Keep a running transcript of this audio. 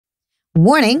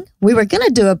Warning, we were going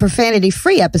to do a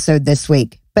profanity-free episode this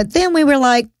week, but then we were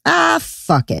like,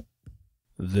 fuck it.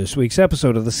 This week's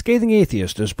episode of The Scathing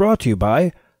Atheist is brought to you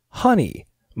by Honey,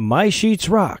 My Sheets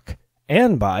Rock,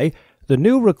 and by the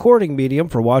new recording medium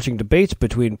for watching debates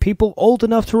between people old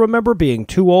enough to remember being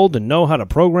too old to know how to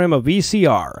program a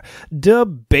VCR,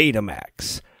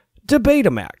 Debatamax.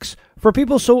 Debatamax, for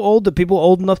people so old that people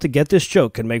old enough to get this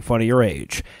joke can make fun of your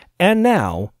age. And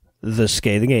now, The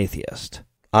Scathing Atheist.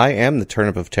 I am the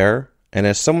Turnip of Terror, and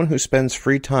as someone who spends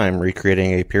free time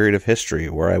recreating a period of history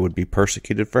where I would be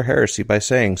persecuted for heresy by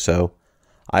saying so,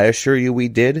 I assure you we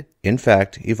did, in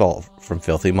fact, evolve from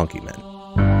filthy monkey men.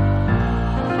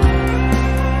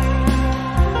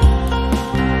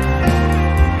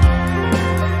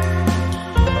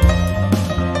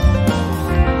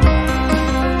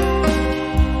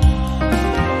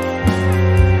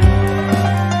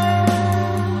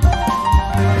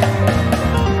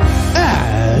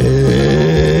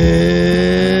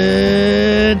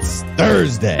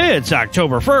 Thursday. It's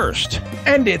October 1st.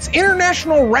 And it's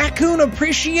International Raccoon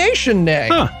Appreciation Day.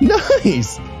 Huh.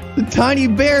 Nice. The tiny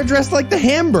bear dressed like the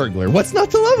Hamburglar. What's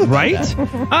not to love about Right?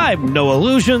 that? I'm No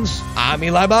Illusions. I'm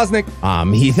Eli Bosnick.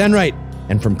 I'm Heath Enright.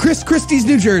 And from Chris Christie's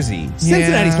New Jersey,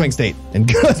 Cincinnati Swing State, and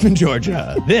Guthman,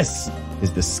 Georgia, this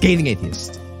is The Scathing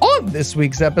Atheist. On this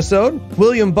week's episode,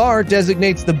 William Barr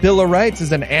designates the Bill of Rights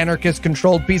as an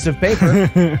anarchist-controlled piece of paper.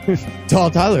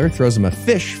 Tall Tyler throws him a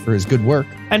fish for his good work.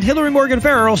 And Hillary Morgan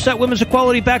Fehrer will set women's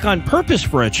equality back on purpose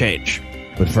for a change.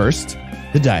 But first,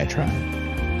 the diatribe.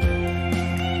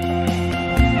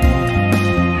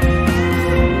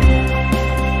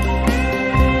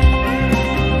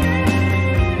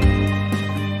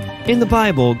 In the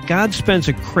Bible, God spends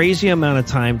a crazy amount of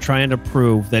time trying to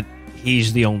prove that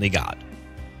he's the only God.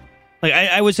 Like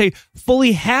I would say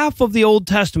fully half of the Old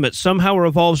Testament somehow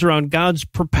revolves around God's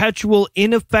perpetual,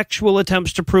 ineffectual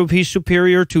attempts to prove he's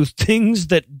superior to things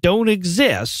that don't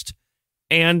exist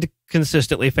and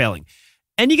consistently failing.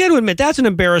 And you got to admit, that's an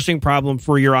embarrassing problem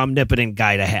for your omnipotent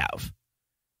guy to have.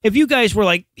 If you guys were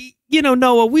like, you know,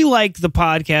 Noah, we like the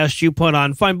podcast you put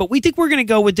on, fine, but we think we're going to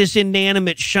go with this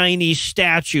inanimate, shiny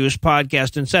statues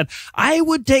podcast instead, I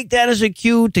would take that as a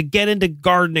cue to get into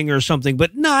gardening or something,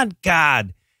 but not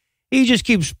God. He just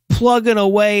keeps plugging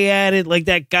away at it like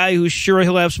that guy who's sure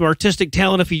he'll have some artistic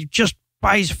talent if he just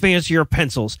buys fancier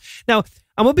pencils. Now,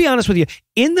 I'm going to be honest with you.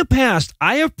 In the past,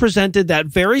 I have presented that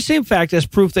very same fact as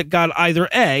proof that God either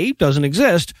A, doesn't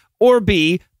exist, or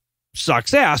B,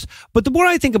 sucks ass. But the more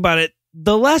I think about it,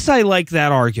 the less I like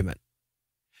that argument.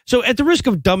 So at the risk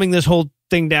of dumbing this whole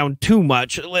thing down too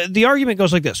much, the argument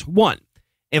goes like this. 1,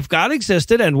 if God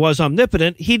existed and was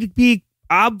omnipotent, he'd be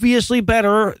obviously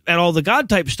better at all the God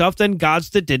type stuff than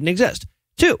gods that didn't exist.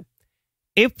 2,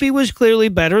 if he was clearly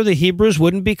better, the Hebrews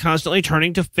wouldn't be constantly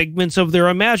turning to figments of their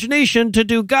imagination to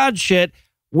do God shit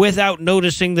without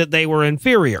noticing that they were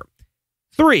inferior.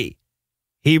 3,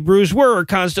 Hebrews were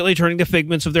constantly turning to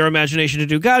figments of their imagination to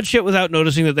do God shit without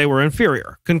noticing that they were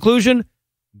inferior. Conclusion,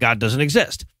 God doesn't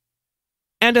exist.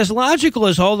 And as logical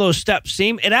as all those steps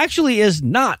seem, it actually is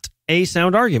not a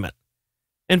sound argument.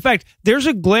 In fact, there's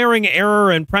a glaring error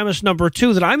in premise number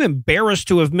 2 that I'm embarrassed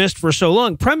to have missed for so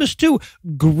long. Premise 2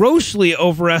 grossly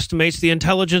overestimates the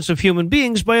intelligence of human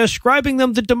beings by ascribing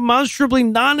them the demonstrably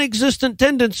non-existent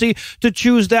tendency to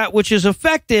choose that which is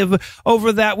effective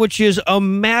over that which is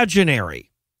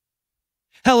imaginary.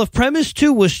 Hell, if premise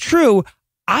 2 was true,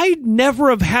 I'd never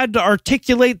have had to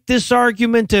articulate this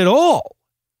argument at all.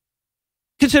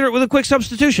 Consider it with a quick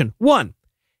substitution. 1,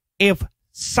 if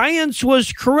science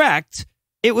was correct,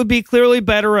 it would be clearly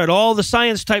better at all the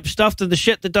science type stuff than the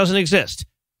shit that doesn't exist.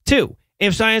 2,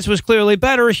 if science was clearly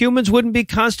better, humans wouldn't be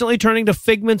constantly turning to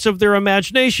figments of their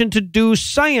imagination to do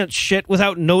science shit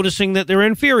without noticing that they're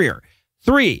inferior.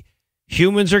 3,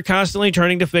 humans are constantly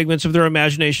turning to figments of their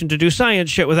imagination to do science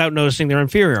shit without noticing they're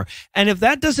inferior. And if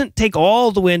that doesn't take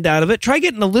all the wind out of it, try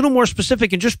getting a little more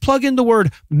specific and just plug in the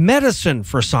word medicine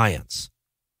for science.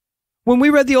 When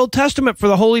we read the Old Testament for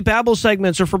the Holy Babel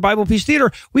segments or for Bible Peace Theater,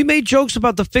 we made jokes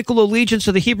about the fickle allegiance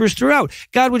of the Hebrews throughout.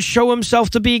 God would show himself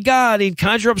to be God. He'd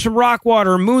conjure up some rock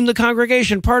water, moon the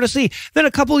congregation, part a sea. Then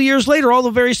a couple of years later, all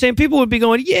the very same people would be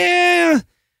going, yeah,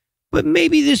 but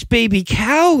maybe this baby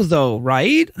cow, though,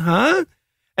 right? Huh?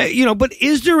 But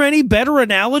is there any better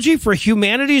analogy for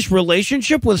humanity's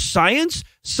relationship with science?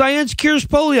 Science cures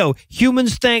polio.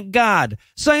 Humans thank God.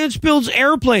 Science builds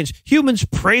airplanes. Humans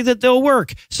pray that they'll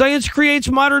work. Science creates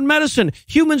modern medicine.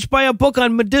 Humans buy a book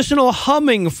on medicinal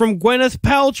humming from Gwyneth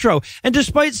Paltrow. And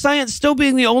despite science still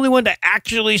being the only one to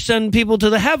actually send people to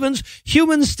the heavens,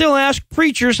 humans still ask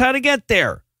preachers how to get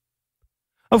there.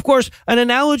 Of course, an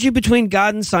analogy between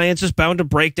God and science is bound to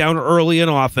break down early and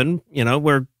often,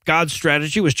 where God's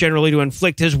strategy was generally to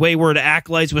inflict his wayward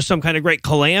acolytes with some kind of great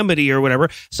calamity or whatever.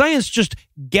 Science just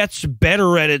gets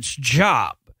better at its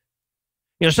job.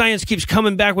 Science keeps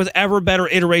coming back with ever better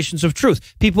iterations of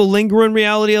truth. People linger in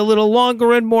reality a little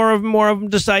longer, and more of them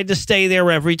decide to stay there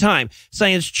every time.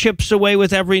 Science chips away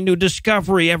with every new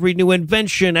discovery, every new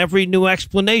invention, every new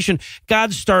explanation.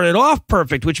 God started off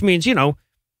perfect, which means,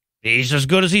 he's as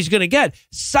good as he's going to get.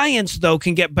 Science, though,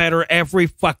 can get better every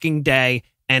fucking day,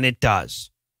 and it does.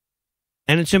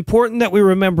 And it's important that we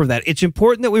remember that. It's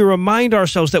important that we remind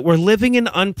ourselves that we're living in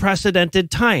unprecedented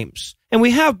times. And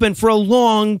we have been for a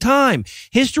long time.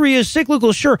 History is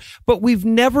cyclical, sure, but we've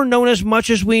never known as much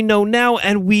as we know now,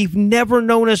 and we've never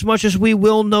known as much as we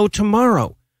will know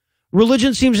tomorrow.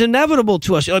 Religion seems inevitable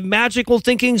to us. Magical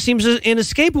thinking seems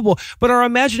inescapable, but our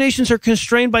imaginations are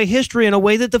constrained by history in a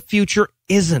way that the future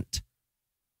isn't.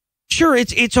 Sure,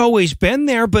 it's always been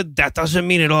there, but that doesn't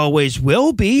mean it always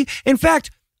will be. In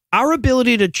fact, our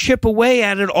ability to chip away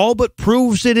at it all but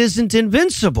proves it isn't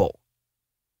invincible.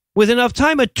 With enough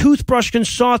time, a toothbrush can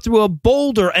saw through a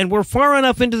boulder, and we're far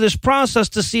enough into this process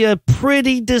to see a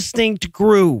pretty distinct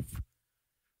groove.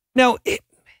 Now,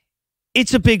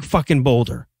 it's a big fucking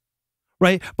boulder,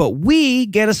 right? But we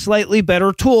get a slightly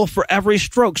better tool for every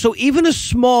stroke. So even a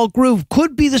small groove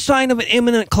could be the sign of an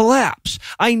imminent collapse.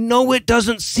 I know it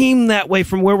doesn't seem that way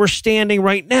from where we're standing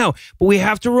right now, but we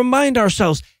have to remind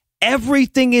ourselves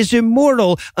everything is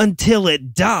immortal until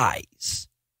it dies.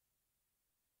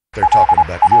 They're talking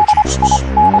about your Jesus.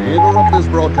 We interrupt this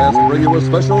broadcast and bring you a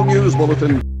special news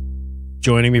bulletin.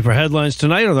 Joining me for headlines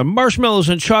tonight are the marshmallows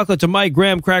and chocolate to my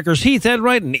graham crackers, Heath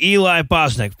Enright and Eli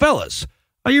Bosnick. Fellas,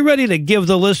 are you ready to give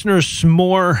the listeners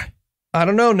s'more? I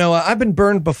don't know, Noah. I've been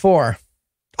burned before.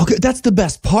 Okay, that's the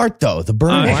best part, though. The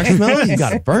burn marshmallow, you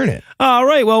gotta burn it. All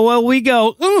right, well, we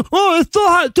go, it's too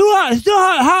hot,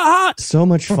 hot. So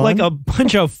much fun. Like a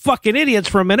bunch of fucking idiots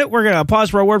for a minute. We're going to pause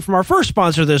for a word from our first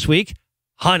sponsor this week,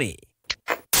 Honey.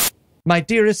 My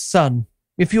dearest son,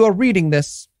 if you are reading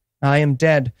this, I am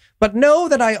dead. But know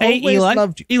that I always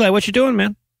loved you. Eli, what you doing,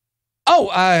 man? Oh,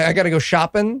 I gotta go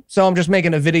shopping, so I'm just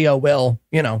making a video, Will,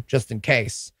 just in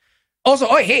case. Also,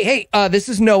 hey, this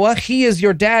is Noah. He is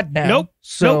your dad now. Nope,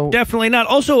 definitely not.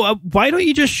 Also, why don't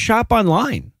you just shop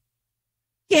online?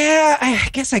 Yeah, I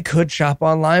guess I could shop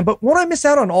online, but won't I miss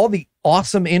out on all the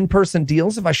awesome in-person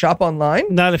deals if I shop online?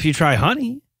 Not if you try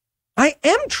Honey. I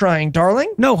am trying,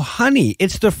 darling. No, Honey.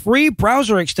 It's the free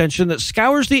browser extension that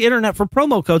scours the internet for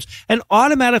promo codes and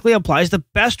automatically applies the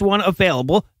best one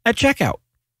available at checkout.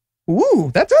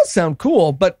 Ooh, that does sound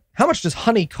cool, but how much does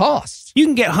Honey cost? You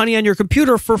can get Honey on your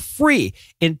computer for free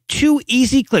in 2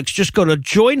 easy clicks. Just go to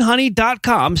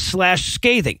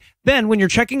joinhoney.com/scathing. Then when you're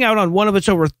checking out on one of its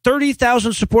over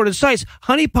 30,000 supported sites,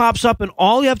 Honey pops up and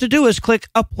all you have to do is click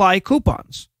apply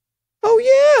coupons.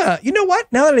 Oh, yeah. You know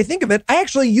what? Now that I think of it, I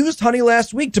actually used Honey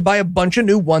last week to buy a bunch of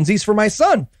new onesies for my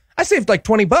son. I saved like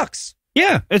 $20.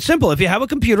 Yeah, it's simple. If you have a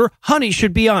computer, Honey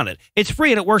should be on it. It's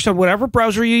free and it works on whatever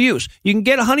browser you use. You can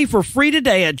get Honey for free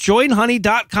today at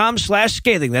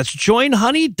joinhoney.com/scathing. That's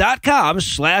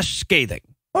joinhoney.com/scathing.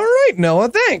 All right, Noah,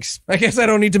 thanks. I guess I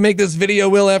don't need to make this video,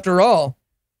 Will, after all.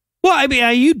 Well, I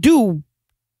mean, you do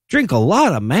drink a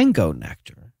lot of mango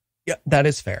nectar. Yeah, that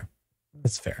is fair.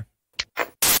 That's fair.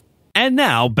 And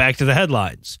now, back to the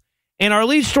headlines. In our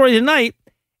lead story tonight,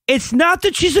 it's not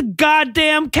that she's a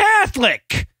goddamn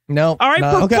Catholic. No. All right,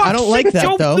 okay, I don't like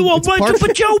that, though.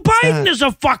 But Joe Biden is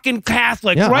a fucking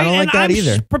Catholic, yeah, right? I don't like that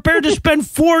either. I'm prepared to spend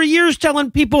 4 years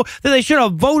telling people that they should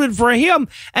have voted for him,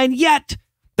 and yet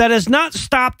that has not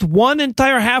stopped one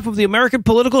entire half of the American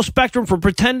political spectrum from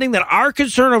pretending that our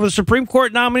concern over the Supreme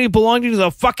Court nominee belonging to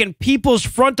the fucking People's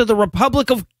Front of the Republic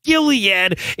of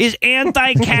Gilead is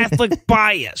anti-Catholic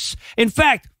bias. In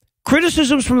fact,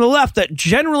 criticisms from the left that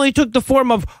generally took the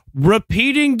form of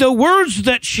repeating the words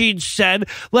that she'd said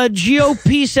led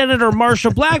GOP Senator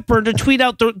Marsha Blackburn to tweet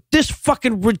out this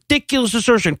fucking ridiculous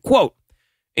assertion, quote,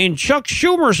 "In Chuck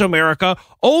Schumer's America,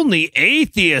 only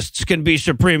atheists can be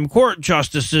Supreme Court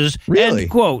justices." Really?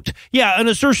 End quote. Yeah, an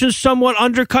assertion somewhat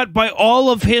undercut by all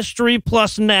of history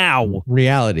plus now.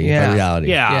 Reality. Yeah. Reality.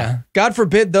 Yeah. God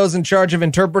forbid those in charge of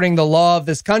interpreting the law of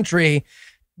this country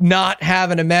not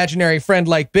have an imaginary friend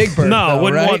like Big Bird. No, though,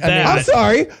 wouldn't right? want that. I'm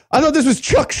sorry. I thought this was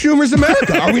Chuck Schumer's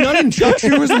America. Are we not in Chuck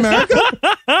Schumer's America?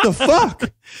 The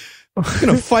fuck? I'm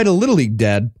going to fight a Little League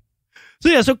dad.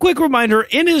 So quick reminder,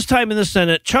 in his time in the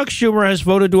Senate, Chuck Schumer has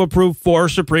voted to approve 4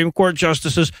 Supreme Court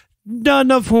justices, none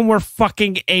of whom were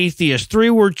fucking atheists. 3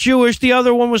 were Jewish. The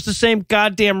other one was the same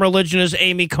goddamn religion as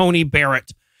Amy Coney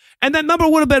Barrett. And that number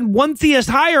would have been one theist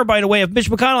higher, by the way, if Mitch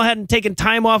McConnell hadn't taken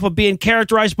time off of being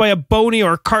characterized by a bony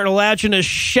or cartilaginous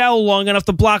shell long enough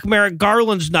to block Merrick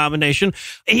Garland's nomination.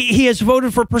 He has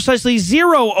voted for precisely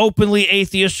 0 openly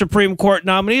atheist Supreme Court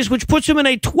nominees, which puts him in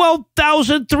a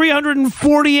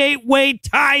 12,348-way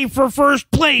tie for first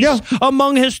place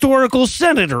among historical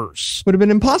senators. Would have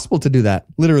been impossible to do that,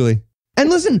 literally.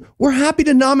 And listen, we're happy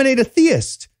to nominate a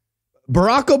theist.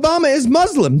 Barack Obama is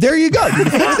Muslim. There you go. You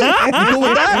fix it? You cool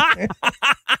with that?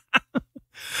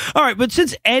 All right, but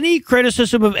since any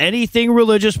criticism of anything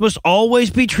religious must always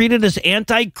be treated as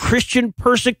anti-Christian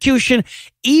persecution,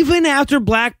 even after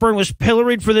Blackburn was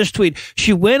pilloried for this tweet,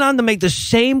 she went on to make the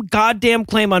same goddamn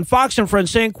claim on Fox and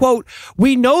Friends, saying, quote,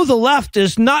 "We know the left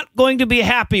is not going to be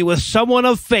happy with someone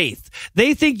of faith.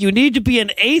 They think you need to be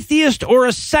an atheist or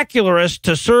a secularist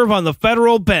to serve on the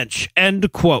federal bench,"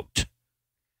 end quote.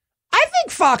 I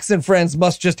think Fox and Friends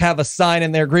must just have a sign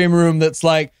in their green room that's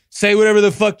like, say whatever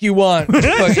the fuck you want.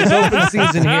 It's open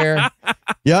season here.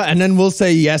 Yeah, and then we'll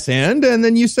say yes and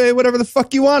then you say whatever the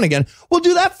fuck you want again. We'll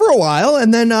do that for a while,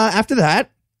 and then after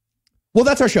that, well,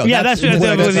 that's our show. Yeah, that's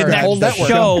the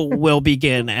show will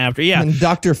begin after, And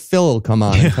Dr. Phil will come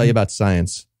on and tell you about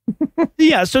science.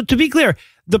 Yeah, so to be clear,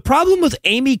 the problem with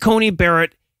Amy Coney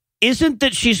Barrett isn't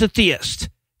that she's a theist.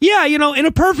 Yeah, you know, in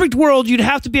a perfect world, you'd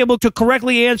have to be able to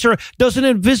correctly answer, does an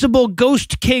invisible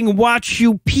ghost king watch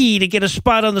you pee to get a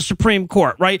spot on the Supreme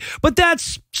Court, right? But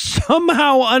that's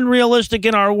somehow unrealistic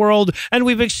in our world, and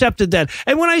we've accepted that.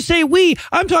 And when I say we,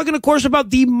 I'm talking, of course,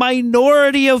 about the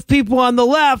minority of people on the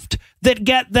left that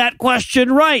get that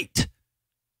question right.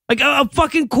 Like, of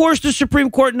fucking course the Supreme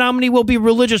Court nominee will be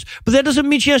religious, but that doesn't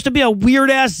mean she has to be a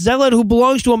weird-ass zealot who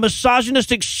belongs to a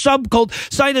misogynistic subcult,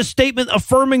 sign a statement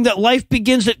affirming that life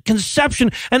begins at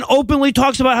conception, and openly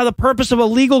talks about how the purpose of a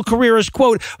legal career is,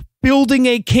 quote, building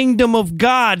a kingdom of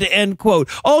God, end quote.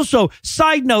 Also,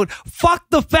 side note, fuck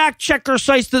the fact-checker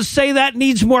sites that say that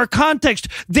needs more context.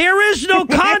 There is no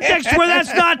context where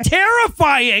that's not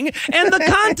terrifying, and the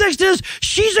context is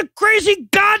she's a crazy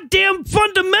goddamn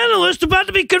fundamentalist about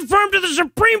to be confirmed to the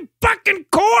Supreme fucking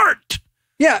Court.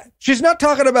 Yeah, she's not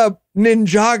talking about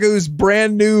Ninjago's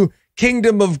brand new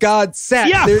Kingdom of God set.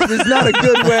 Yeah. There's not a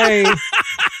good way.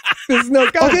 There's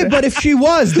no context. Okay, but if she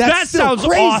was, that sounds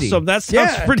crazy. Awesome. That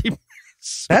sounds pretty.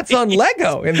 That's on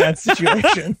Lego in that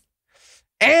situation.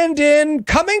 And in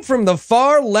coming from the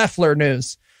far Leffler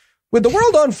news, with the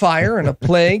world on fire and a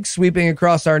plague sweeping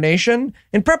across our nation,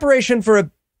 in preparation for a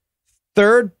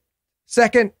third,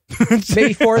 second,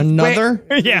 maybe fourth, another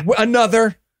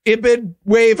Ibid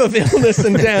wave of illness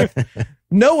and death,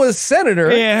 Noah's senator,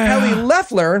 Kelly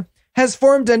Loeffler, has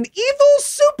formed an evil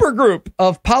supergroup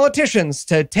of politicians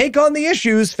to take on the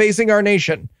issues facing our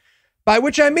nation. By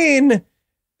which I mean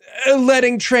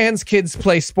letting trans kids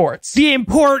play sports. The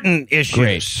important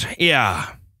issues. Great. Yeah.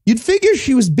 You'd figure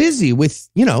she was busy with,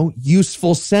 you know,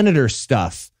 useful senator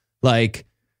stuff, like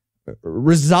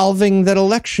resolving that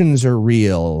elections are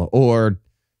real or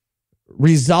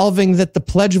resolving that the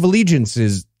Pledge of Allegiance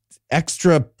is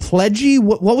extra pledgy.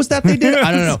 What was that they did?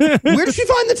 I don't know. Where did she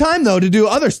find the time, though, to do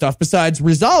other stuff besides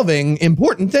resolving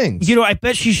important things? You know, I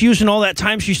bet she's using all that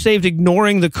time she saved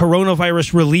ignoring the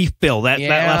coronavirus relief bill. That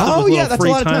left her with a little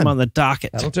free time on the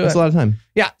docket. That'll do That's it. a lot of time.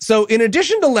 Yeah, so in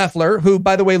addition to Loeffler, who,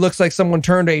 by the way, looks like someone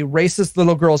turned a racist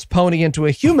little girl's pony into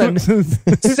a human,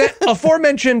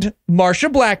 aforementioned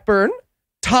Marsha Blackburn,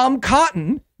 Tom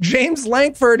Cotton, James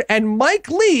Lankford, and Mike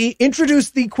Lee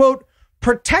introduced the, quote,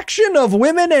 Protection of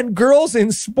Women and Girls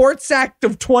in Sports Act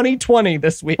of 2020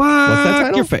 this week. What's that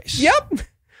title? Your face. Yep.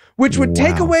 Which would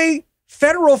take away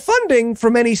federal funding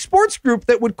from any sports group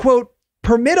that would, quote,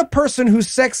 permit a person whose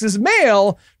sex is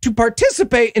male to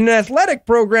participate in an athletic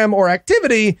program or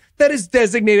activity that is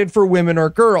designated for women or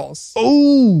girls.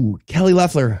 Oh, Kelly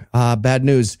Loeffler, bad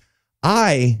news.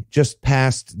 I just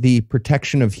passed the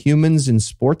Protection of Humans in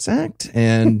Sports Act,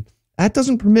 and that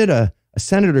doesn't permit a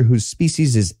senator whose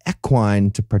species is equine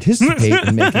to participate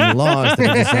in making laws that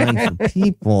are designed for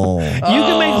people. You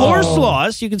can make horse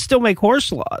laws. You can still make horse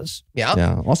laws.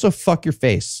 Yeah. Also, fuck your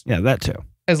face. Yeah, that too.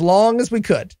 As long as we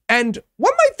could. And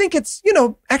one might think it's, you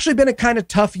know, actually been a kind of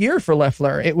tough year for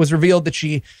Loeffler. It was revealed that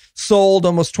she sold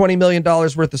almost $20 million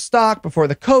worth of stock before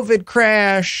the COVID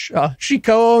crash. She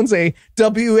co-owns a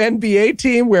WNBA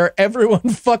team where everyone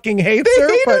fucking hates her.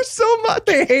 They hate her so much.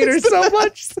 They hate her so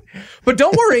much. But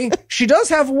don't worry, she does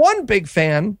have one big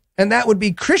fan, and that would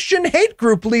be Christian hate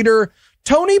group leader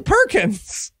Tony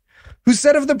Perkins, who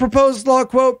said of the proposed law,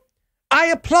 quote, I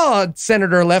applaud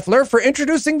Senator Loeffler for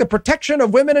introducing the Protection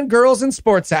of Women and Girls in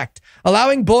Sports Act.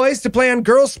 Allowing boys to play on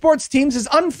girls' sports teams is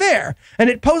unfair, and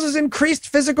it poses increased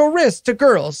physical risk to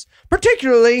girls,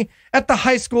 particularly at the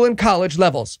high school and college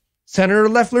levels. Senator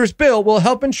Loeffler's bill will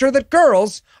help ensure that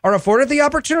girls are afforded the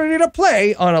opportunity to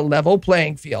play on a level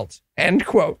playing field. End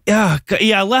quote. Yeah,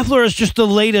 Loeffler is just the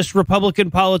latest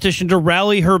Republican politician to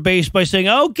rally her base by saying,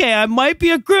 okay, I might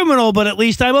be a criminal, but at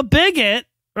least I'm a bigot.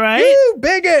 Right? You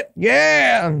bigot.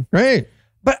 Yeah. Right.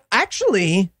 But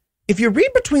actually, if you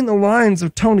read between the lines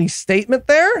of Tony's statement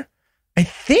there, I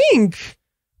think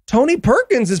Tony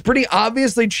Perkins is pretty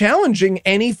obviously challenging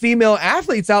any female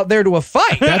athletes out there to a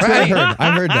fight. That's right? what I heard.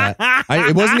 I heard that.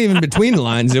 It wasn't even between the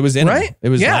lines. It was in right. It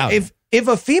was yeah. loud. If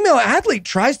a female athlete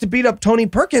tries to beat up Tony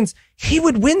Perkins, he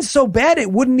would win so bad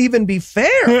it wouldn't even be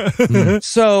fair.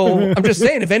 So I'm just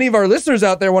saying, if any of our listeners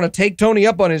out there want to take Tony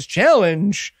up on his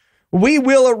challenge, we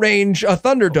will arrange a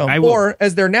Thunderdome, or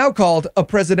as they're now called, a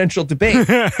presidential debate.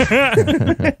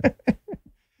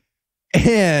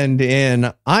 And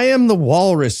in I Am the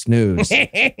Walrus news,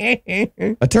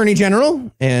 Attorney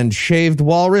General and shaved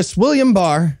walrus William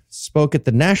Barr spoke at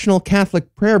the National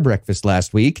Catholic Prayer Breakfast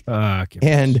last week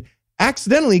and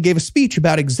accidentally gave a speech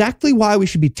about exactly why we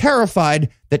should be terrified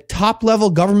that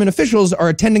top-level government officials are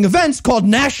attending events called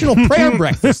National Prayer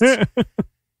Breakfasts.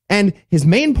 And his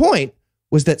main point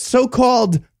was that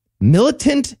so-called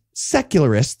militant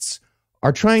secularists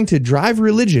are trying to drive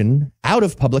religion out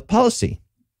of public policy.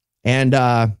 And,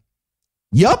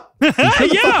 yup.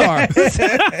 Yeah.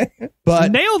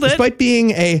 But nailed it. Despite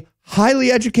being a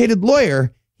highly educated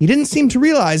lawyer, he didn't seem to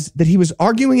realize that he was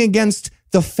arguing against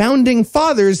the founding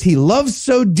fathers he loves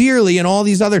so dearly and all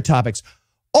these other topics,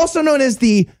 also known as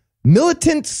the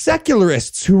militant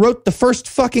secularists who wrote the first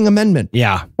fucking amendment.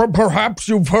 Yeah. Perhaps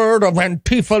you've heard of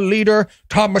Antifa leader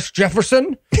Thomas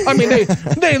Jefferson. I mean,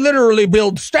 they literally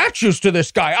build statues to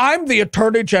this guy. I'm the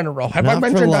Attorney General. Have I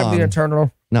mentioned I'm the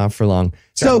Attorney? Not for long.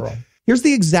 General. So here's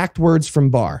the exact words from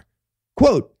Barr.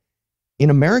 Quote, in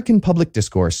American public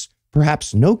discourse,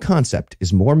 perhaps no concept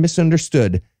is more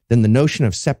misunderstood than the notion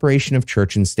of separation of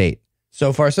church and state.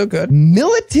 So far, so good.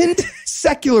 Militant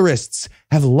secularists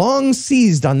have long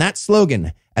seized on that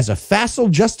slogan as a facile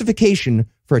justification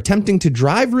for attempting to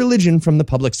drive religion from the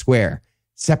public square.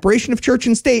 Separation of church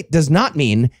and state does not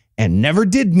mean, and never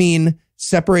did mean,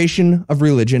 separation of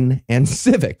religion and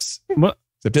civics. What?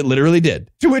 Except it literally did.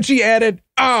 To which he added,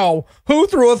 "Ow, who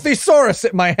threw a thesaurus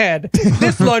at my head?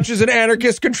 This lunch is an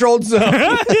anarchist-controlled zone."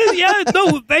 Yeah,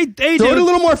 no, they Throw it a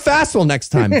little more facile next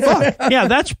time. Fuck. Yeah,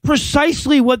 that's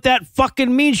precisely what that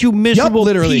fucking means, you miserable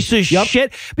piece of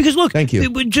shit. Because look, Thank you.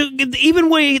 Even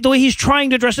the way he's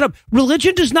trying to dress it up,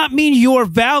 religion does not mean your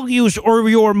values or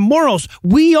your morals.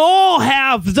 We all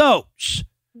have those.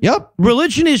 Yep.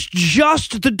 Religion is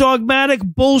just the dogmatic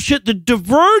bullshit that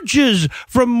diverges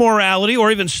from morality or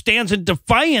even stands in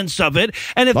defiance of it.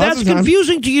 And if that's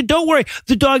confusing to you, don't worry.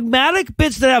 The dogmatic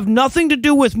bits that have nothing to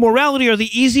do with morality are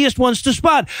the easiest ones to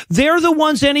spot. They're the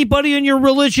ones anybody in your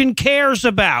religion cares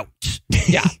about.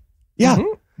 Yeah. Yeah.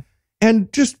 Mm-hmm.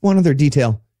 And just one other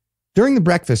detail. During the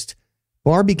breakfast,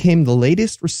 Barr became the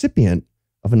latest recipient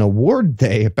of an award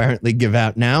they apparently give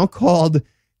out now called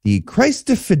the Christe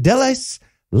Fidelis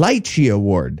Laici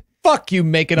Award. Fuck you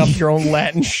making up your own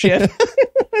Latin shit.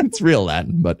 It's real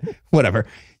Latin, but whatever.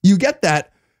 You get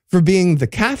that for being the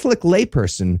Catholic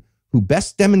layperson who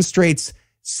best demonstrates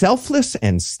selfless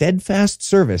and steadfast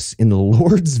service in the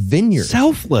Lord's vineyard.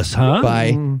 Selfless, huh?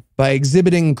 By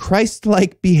exhibiting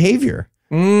Christ-like behavior.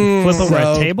 Flip over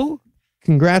a table?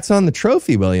 Congrats on the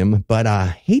trophy, William, but I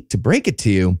hate to break it to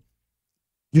you.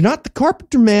 You're not the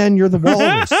carpenter man, you're the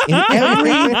walrus. In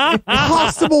every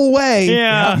possible way,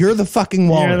 you're the fucking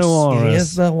walrus. You're the walrus. He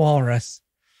is the walrus.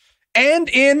 And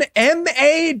in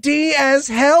MAD as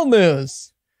hell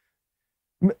news,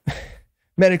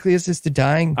 medically assisted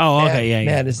dying. Oh, okay,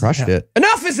 yeah. Crushed it.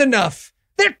 Enough is enough.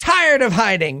 They're tired of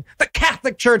hiding. The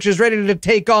Catholic Church is ready to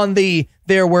take on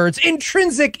their words,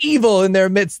 intrinsic evil in their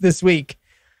midst this week.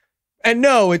 And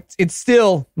no, it's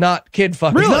still not kid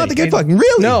fucking. Really? It's not the kid fucking.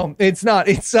 Really? No, it's not.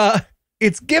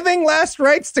 It's giving last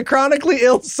rites to chronically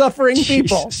ill, suffering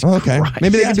people. Okay. Christ.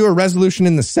 Maybe they can do a resolution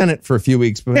in the Senate for a few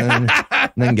weeks, but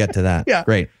then get to that. Yeah.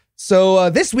 Great.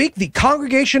 So this week, the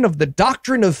Congregation of the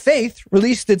Doctrine of Faith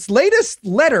released its latest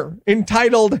letter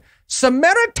entitled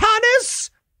Samaritanus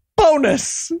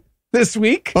Bonus this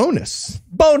week.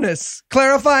 Bonus,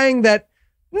 clarifying that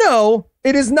no,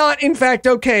 it is not, in fact,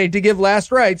 okay to give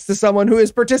last rites to someone who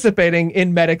is participating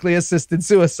in medically assisted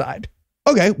suicide.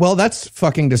 Okay, well, that's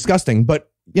fucking disgusting.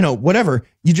 But, whatever.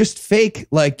 You just fake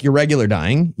like your regular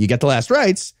dying. You get the last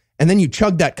rites, and then you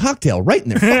chug that cocktail right in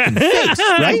their fucking face,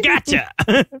 right? Gotcha.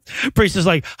 Priest is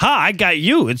like, I got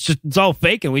you. It's all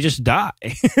fake and we just die.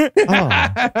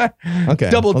 Oh, okay.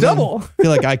 Double. I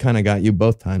feel like I kind of got you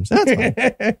both times. That's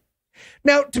fine.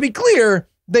 Now, to be clear,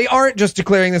 they aren't just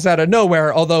declaring this out of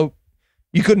nowhere, although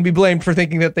you couldn't be blamed for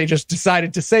thinking that they just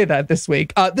decided to say that this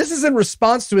week. This is in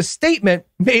response to a statement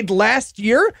made last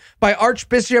year by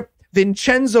Archbishop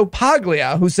Vincenzo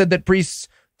Paglia, who said that priests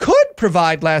could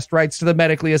provide last rites to the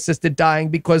medically assisted dying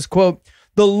because, quote,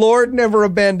 the Lord never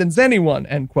abandons anyone,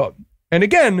 end quote. And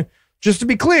again, just to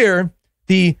be clear,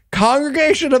 the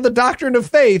Congregation of the Doctrine of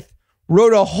Faith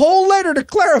wrote a whole letter to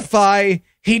clarify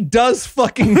he does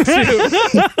fucking too.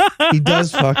 He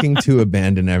does fucking to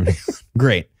abandon everything.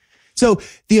 Great. So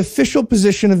the official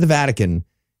position of the Vatican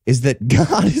is that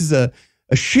God is a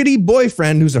shitty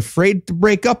boyfriend who's afraid to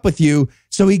break up with you,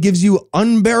 so he gives you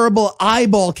unbearable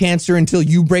eyeball cancer until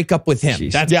you break up with him.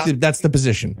 Jeez. That's the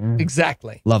position.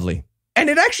 Exactly. Lovely. And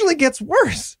it actually gets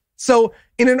worse. So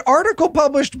in an article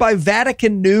published by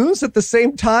Vatican News at the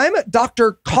same time,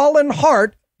 Dr. Colin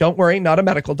Hart, don't worry, not a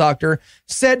medical doctor,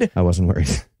 said I wasn't worried.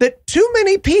 that too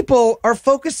many people are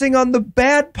focusing on the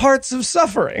bad parts of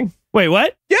suffering. Wait,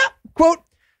 what? Yeah, quote,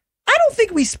 I don't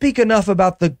think we speak enough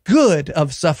about the good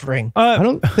of suffering. I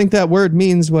don't think that word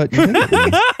means what you think it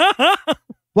means.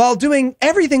 While doing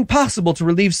everything possible to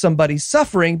relieve somebody's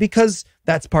suffering, because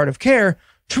that's part of care,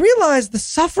 to realize the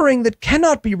suffering that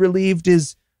cannot be relieved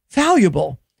is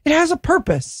valuable. It has a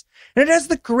purpose, and it has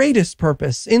the greatest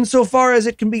purpose insofar as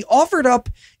it can be offered up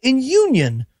in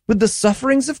union with the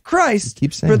sufferings of Christ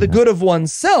for the good of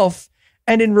oneself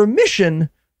and in remission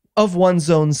of one's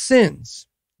own sins,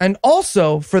 and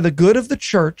also for the good of the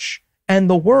church and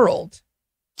the world.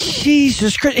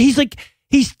 Jesus Christ.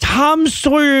 He's Tom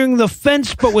Sawyering the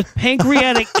fence, but with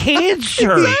pancreatic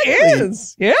cancer. He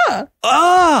is. Yeah.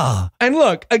 Ah. And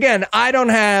look, again, I don't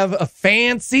have a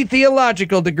fancy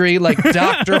theological degree like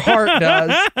Dr. Hart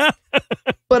does,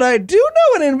 but I do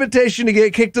know an invitation to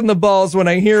get kicked in the balls when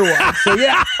I hear one. So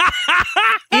yeah,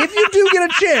 if you do get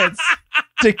a chance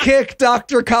to kick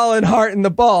Dr. Colin Hart in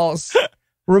the balls,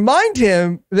 remind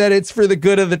him that it's for the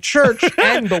good of the church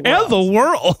and the world. And the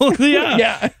world. Yeah.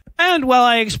 Yeah. And while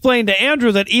I explained to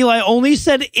Andrew that Eli only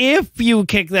said if you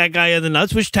kick that guy in the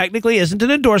nuts, which technically isn't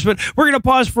an endorsement, we're going to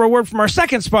pause for a word from our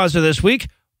second sponsor this week,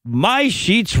 My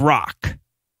Sheets Rock.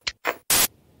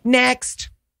 Next.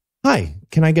 Hi,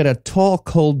 can I get a tall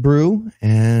cold brew?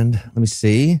 And let me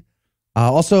see.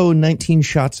 Also 19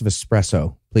 shots of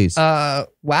espresso, please.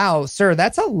 Wow, sir,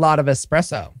 that's a lot of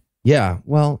espresso. Yeah,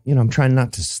 well, I'm trying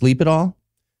not to sleep at all.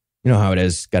 You know how it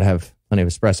is. Got to have plenty of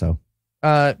espresso.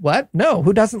 What? No,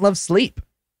 who doesn't love sleep?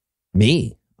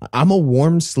 Me. I'm a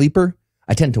warm sleeper.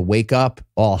 I tend to wake up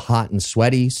all hot and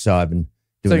sweaty, so I've been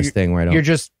doing this thing where I don't... You're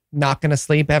just not going to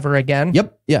sleep ever again?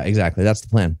 Yep. Yeah, exactly. That's the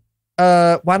plan.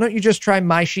 Why don't you just try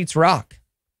My Sheets Rock?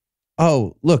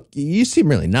 Oh, look, you seem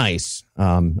really nice.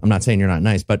 I'm not saying you're not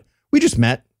nice, but we just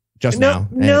met just now.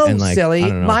 No,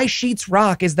 silly. My Sheets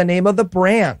Rock is the name of the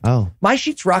brand. Oh. My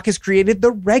Sheets Rock has created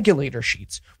the regulator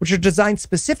sheets, which are designed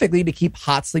specifically to keep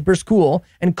hot sleepers cool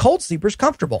and cold sleepers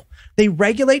comfortable. They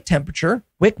regulate temperature,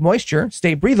 wick moisture,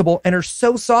 stay breathable, and are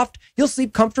so soft you'll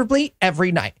sleep comfortably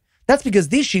every night. That's because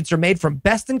these sheets are made from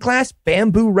best-in-class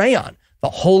bamboo rayon, the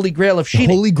holy grail of sheeting.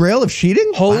 The holy grail of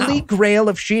sheeting? Holy grail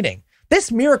of sheeting. This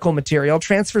miracle material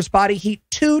transfers body heat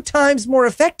 2 times more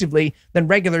effectively than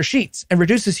regular sheets and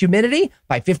reduces humidity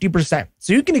by 50%.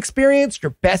 So you can experience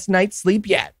your best night's sleep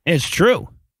yet. It's true.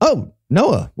 Oh,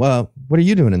 Noah, well, what are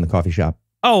you doing in the coffee shop?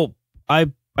 Oh, I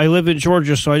live in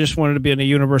Georgia, so I just wanted to be in a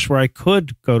universe where I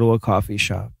could go to a coffee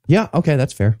shop. Yeah, okay,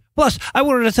 that's fair. Plus, I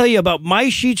wanted to tell you about My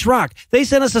Sheets Rock. They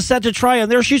sent us a set to try,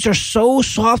 and their sheets are so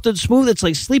soft and smooth, it's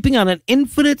like sleeping on an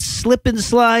infinite slip and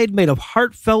slide made of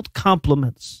heartfelt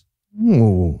compliments.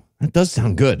 Ooh, that does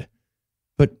sound good.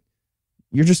 But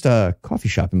you're just a coffee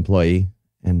shop employee,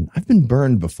 and I've been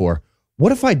burned before.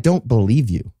 What if I don't believe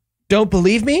you? Don't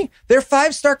believe me? Their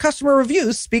 5-star customer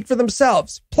reviews speak for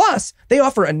themselves. Plus, they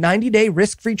offer a 90-day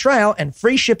risk-free trial and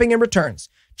free shipping and returns.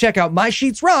 Check out My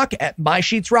Sheets Rock at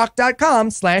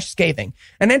mysheetsrock.com/scathing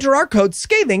and enter our code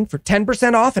scathing for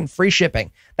 10% off and free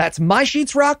shipping. That's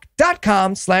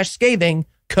mysheetsrock.com/scathing,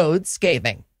 code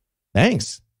scathing.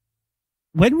 Thanks.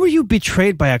 When were you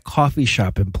betrayed by a coffee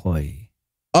shop employee?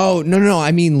 Oh, no.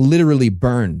 I mean, literally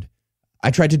burned.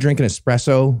 I tried to drink an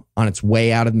espresso on its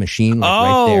way out of the machine,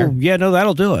 right there. Oh, yeah, no,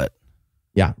 that'll do it.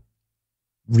 Yeah.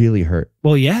 Really hurt.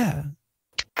 Well, yeah.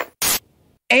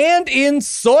 And in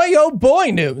Soyo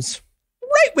Boy news,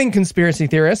 right-wing conspiracy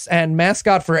theorists and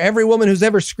mascot for every woman who's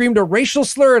ever screamed a racial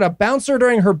slur at a bouncer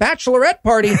during her bachelorette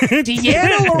party,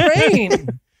 Deanna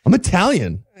Lorraine, I'm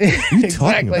Italian. What are you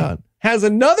talking about? Has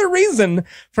another reason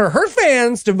for her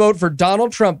fans to vote for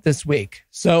Donald Trump this week.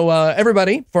 So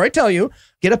everybody, before I tell you,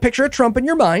 get a picture of Trump in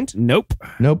your mind. Nope.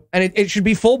 And it should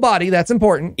be full body. That's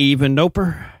important. Even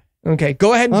noper. Okay,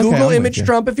 go ahead and Google image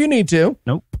Trump if you need to.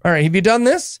 Nope. All right, have you done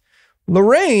this?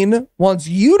 Lorraine wants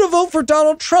you to vote for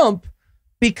Donald Trump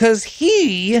because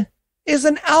he is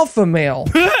an alpha male.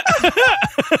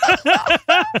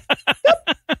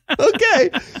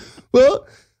 Okay. Well,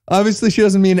 obviously she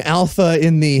doesn't mean alpha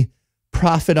in the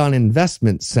profit on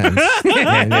investment sense.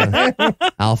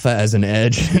 Alpha as an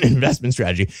edge and investment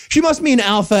strategy. She must mean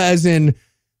alpha as in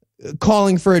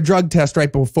calling for a drug test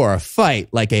right before a fight,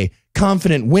 like a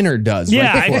confident winner does.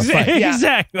 Yeah, right before a fight.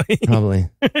 exactly. Probably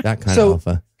that kind of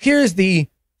alpha. Here's the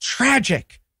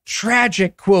tragic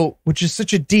quote, which is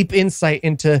such a deep insight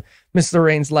into Miss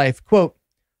Lorraine's life. Quote,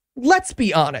 let's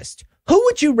be honest. Who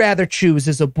would you rather choose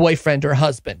as a boyfriend or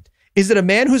husband? Is it a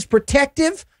man who's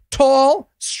protective,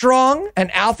 tall, strong, an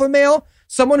alpha male?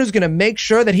 Someone who's going to make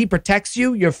sure that he protects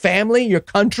you, your family, your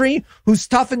country, who's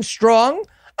tough and strong?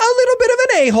 A little bit of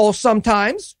an a-hole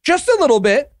sometimes, just a little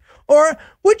bit. Or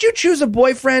would you choose a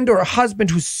boyfriend or a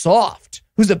husband who's soft,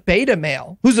 who's a beta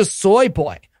male, who's a soy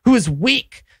boy, who is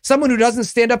weak, someone who doesn't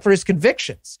stand up for his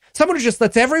convictions, someone who just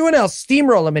lets everyone else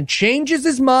steamroll him and changes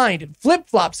his mind and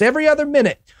flip-flops every other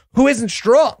minute, who isn't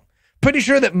strong? Pretty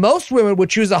sure that most women would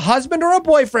choose a husband or a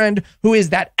boyfriend who is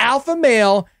that alpha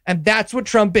male, and that's what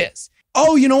Trump is.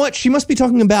 Oh, you know what? She must be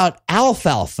talking about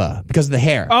alfalfa because of the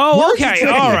hair. Oh, Words okay. are tricky.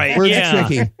 All right. Words are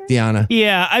tricky, Deanna.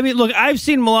 Yeah, I mean, look, I've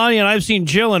seen Melania and I've seen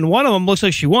Jill, and one of them looks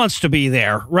like she wants to be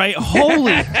there, right?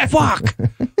 Holy fuck.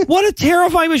 What a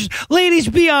terrifying mission. Ladies,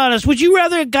 be honest. Would you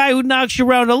rather a guy who knocks you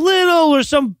around a little or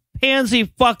some pansy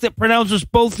fuck that pronounces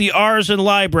both the R's in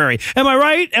library? Am I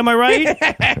right?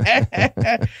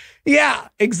 Yeah,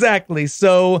 exactly.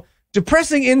 So,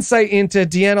 depressing insight into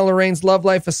Deanna Lorraine's love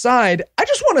life aside, I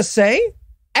just want to say,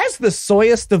 as the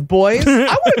soyest of boys, I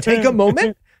want to take a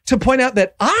moment to point out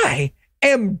that I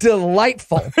am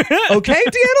delightful. Okay,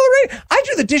 Deanna Lorraine? I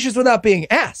do the dishes without being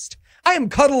asked. I am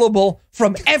cuddleable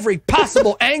from every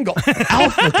possible angle.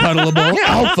 Alpha cuddleable. Yeah.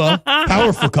 Alpha.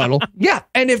 Powerful cuddle. Yeah,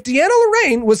 and if Deanna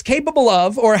Lorraine was capable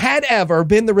of, or had ever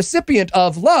been the recipient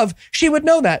of love, she would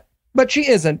know that. But she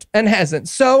isn't and hasn't.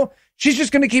 So she's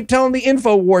just going to keep telling the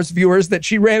InfoWars viewers that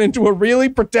she ran into a really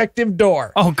protective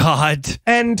door. Oh, God.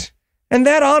 And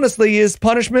that honestly is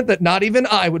punishment that not even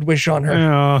I would wish on her.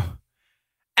 Yeah.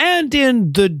 And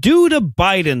in the due to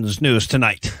Biden's news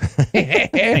tonight,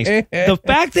 the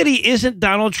fact that he isn't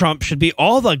Donald Trump should be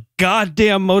all the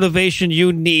goddamn motivation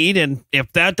you need. And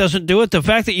if that doesn't do it, the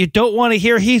fact that you don't want to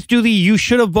hear Heath do the you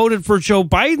should have voted for Joe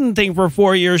Biden thing for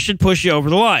 4 years should push you over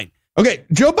the line. Okay,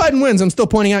 Joe Biden wins. I'm still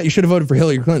pointing out you should have voted for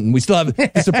Hillary Clinton. We still have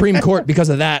the Supreme Court because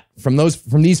of that from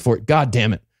these four. God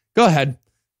damn it. Go ahead.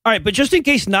 All right, but just in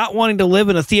case not wanting to live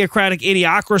in a theocratic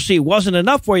idiocracy wasn't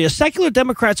enough for you, Secular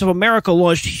Democrats of America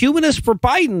launched Humanists for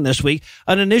Biden this week,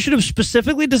 an initiative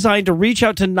specifically designed to reach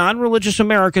out to non-religious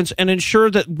Americans and ensure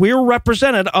that we're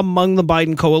represented among the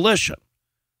Biden coalition.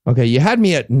 Okay, you had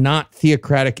me at not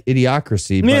theocratic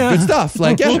idiocracy, but good stuff.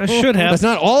 Like, yeah, I should have. That's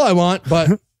not all I want,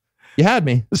 but you had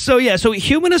me. So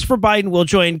Humanists for Biden will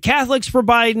join Catholics for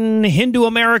Biden, Hindu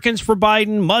Americans for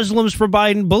Biden, Muslims for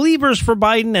Biden, Believers for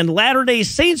Biden, and Latter-day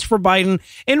Saints for Biden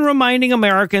in reminding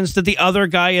Americans that the other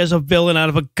guy is a villain out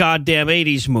of a goddamn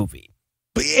 80s movie.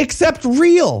 Except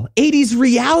real 80s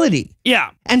reality.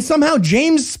 Yeah. And somehow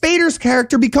James Spader's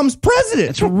character becomes president.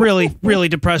 It's really, really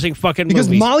depressing fucking because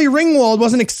movie. Molly Ringwald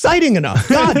wasn't exciting enough.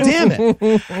 God damn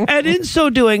it. And in so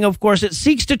doing, of course, it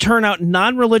seeks to turn out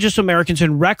non-religious Americans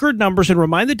in record numbers and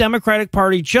remind the Democratic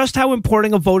Party just how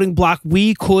important a voting bloc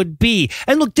we could be.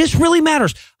 And look, this really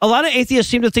matters. A lot of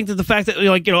atheists seem to think that the fact that,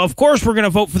 of course we're going to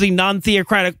vote for the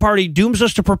non-theocratic party dooms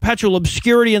us to perpetual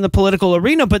obscurity in the political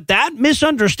arena, but that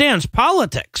misunderstands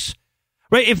politics.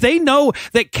 Right? If they know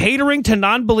that catering to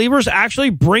non-believers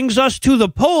actually brings us to the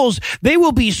polls, they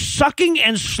will be sucking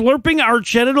and slurping our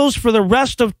genitals for the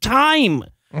rest of time.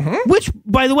 Mm-hmm. Which,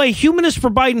 by the way, Humanists for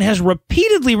Biden has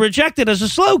repeatedly rejected as a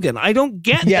slogan. I don't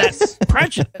get that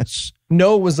prejudice.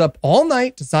 Noah was up all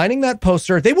night designing that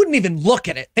poster. They wouldn't even look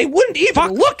at it. They wouldn't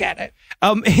even look at it.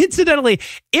 Incidentally,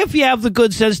 if you have the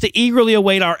good sense to eagerly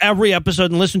await our every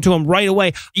episode and listen to them right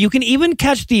away, you can even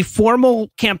catch the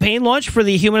formal campaign launch for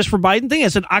the Humanists for Biden thing.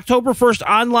 It's an October 1st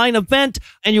online event,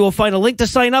 and you will find a link to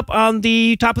sign up on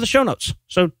the top of the show notes.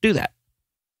 So do that.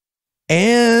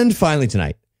 And finally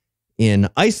tonight, in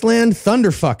Iceland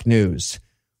Thunderfuck news,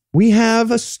 we have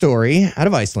a story out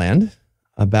of Iceland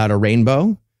about a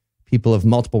rainbow, people of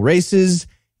multiple races,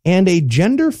 and a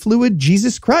gender-fluid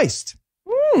Jesus Christ.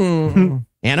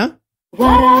 Anna?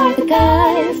 What are the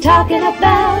guys talking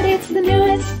about? It's the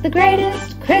newest, the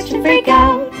greatest Christian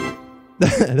freakout.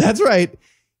 That's right.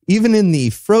 Even in the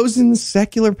frozen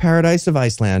secular paradise of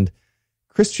Iceland,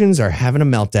 Christians are having a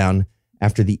meltdown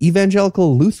after the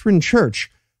Evangelical Lutheran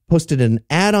Church posted an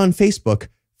ad on Facebook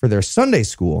for their Sunday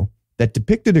school that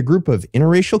depicted a group of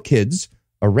interracial kids,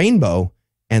 a rainbow,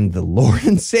 and the Lord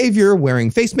and Savior wearing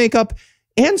face makeup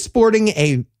and sporting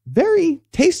a very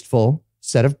tasteful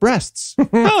set of breasts.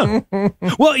 Huh.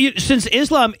 Well, since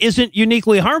Islam isn't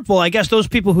uniquely harmful, I guess those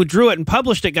people who drew it and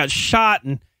published it got shot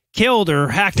and killed or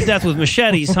hacked to death with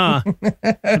machetes, huh?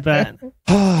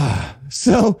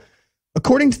 So,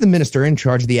 according to the minister in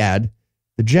charge of the ad,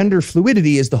 the gender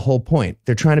fluidity is the whole point.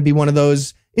 They're trying to be one of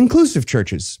those inclusive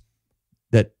churches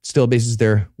that still bases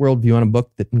their worldview on a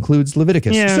book that includes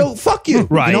Leviticus. Yeah. So fuck you.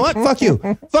 Right. You know what? Fuck you.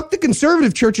 Fuck the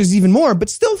conservative churches even more, but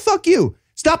still fuck you.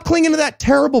 Stop clinging to that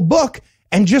terrible book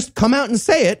and just come out and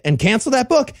say it and cancel that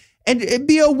book and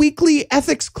be a weekly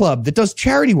ethics club that does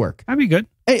charity work. That'd be good.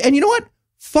 And you know what?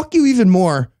 Fuck you even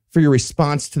more for your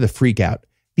response to the freak out.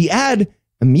 The ad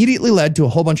immediately led to a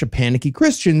whole bunch of panicky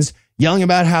Christians yelling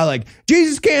about how, like,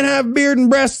 Jesus can't have a beard and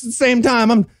breasts at the same time.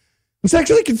 I'm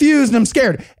sexually confused and I'm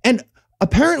scared. And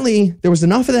apparently there was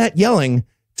enough of that yelling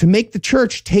to make the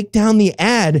church take down the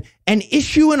ad and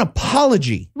issue an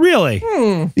apology. Really?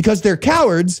 Because they're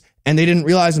cowards and they didn't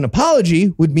realize an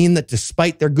apology would mean that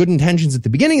despite their good intentions at the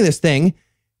beginning of this thing,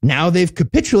 now they've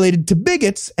capitulated to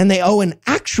bigots and they owe an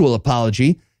actual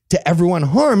apology to everyone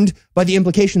harmed by the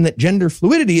implication that gender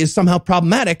fluidity is somehow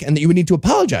problematic and that you would need to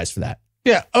apologize for that.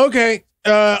 Yeah, okay.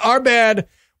 Our bad.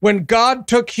 When God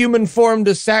took human form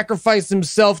to sacrifice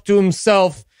himself to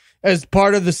himself as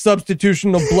part of the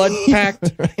substitutional blood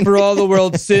pact for all the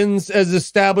world's sins as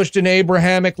established in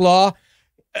Abrahamic law,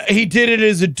 he did it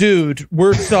as a dude.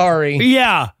 We're sorry.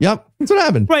 Yeah. Yep. That's what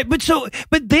happened. Right.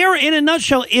 But there, in a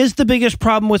nutshell, is the biggest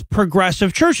problem with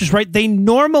progressive churches, right? They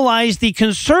normalize the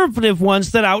conservative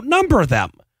ones that outnumber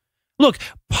them. Look,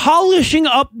 polishing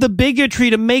up the bigotry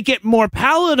to make it more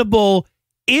palatable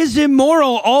is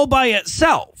immoral all by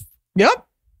itself. Yep.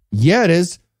 Yeah, it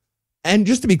is. And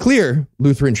just to be clear,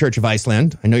 Lutheran Church of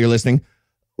Iceland, I know you're listening,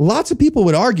 lots of people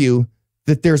would argue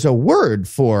that there's a word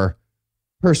for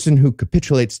person who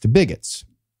capitulates to bigots.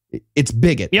 It's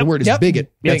bigot. Yep. The word is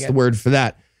bigot. That's Bigot. the word for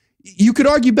that. You could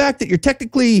argue back that you're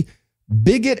technically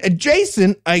bigot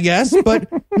adjacent, I guess, but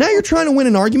now you're trying to win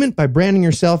an argument by branding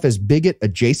yourself as bigot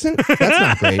adjacent? That's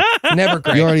not great. Never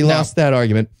great. You already No. lost that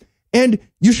argument. And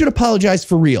you should apologize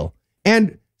for real.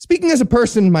 And speaking as a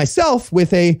person myself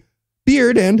with a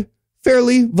beard and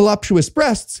fairly voluptuous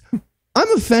breasts,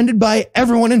 I'm offended by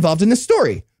everyone involved in this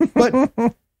story. But now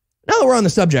that we're on the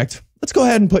subject, let's go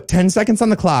ahead and put 10 seconds on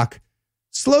the clock.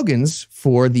 Slogans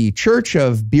for the Church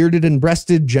of Bearded and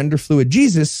Breasted Gender Fluid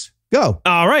Jesus. Go.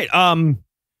 All right.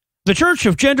 The Church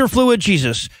of Gender Fluid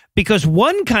Jesus, because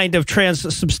one kind of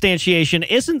transubstantiation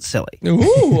isn't silly.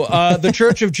 Ooh, the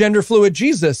Church of Gender Fluid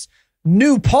Jesus.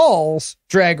 New Paul's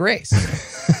Drag Race.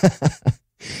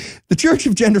 The Church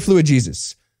of Gender Fluid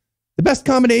Jesus. The best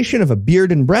combination of a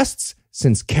beard and breasts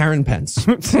since Karen Pence.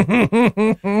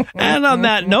 And on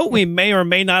that note, we may or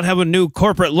may not have a new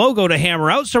corporate logo to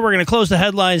hammer out, so we're going to close the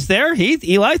headlines there. Heath,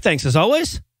 Eli, thanks as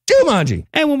always. Jumanji.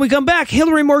 And when we come back,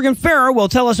 Hillary Morgan Fehrer will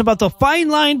tell us about the fine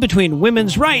line between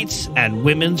women's rights and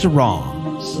women's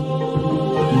wrongs.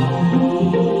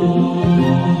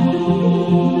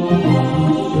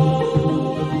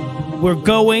 We're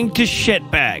going to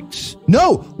shitbags.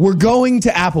 No, we're going to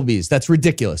Applebee's. That's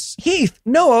ridiculous. Heath,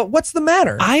 Noah, what's the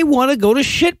matter? I want to go to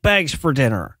shitbags for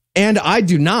dinner. And I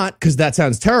do not, because that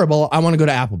sounds terrible. I want to go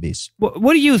to Applebee's.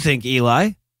 What do you think,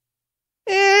 Eli?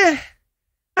 I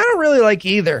don't really like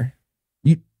either.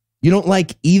 You don't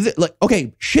like either? Like,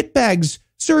 okay, shitbags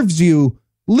serves you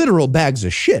literal bags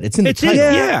of shit. It's in the title.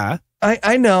 Yeah.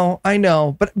 I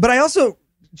know. But I also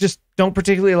just don't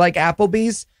particularly like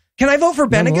Applebee's. Can I vote for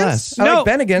Nonetheless. Bennigan's? I like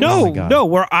Bennigan's. Oh my God. No,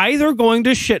 we're either going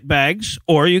to shitbags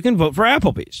or you can vote for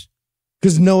Applebee's.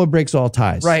 Because Noah breaks all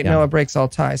ties. Right, Yeah. Noah breaks all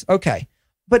ties. Okay.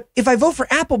 But if I vote for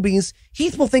Applebee's,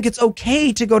 Heath will think it's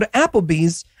okay to go to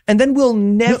Applebee's, and then we'll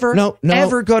never,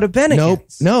 ever go to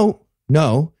Bennigan's.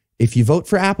 No. If you vote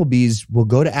for Applebee's, we'll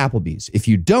go to Applebee's. If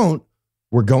you don't,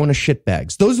 we're going to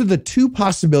shitbags. Those are the two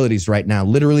possibilities right now.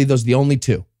 Literally, those are the only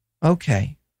two.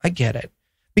 Okay, I get it.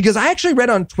 Because I actually read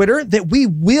on Twitter that we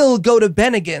will go to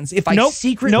Bennigan's if I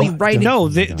secretly write it. No,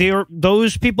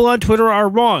 those people on Twitter are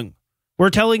wrong. We're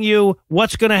telling you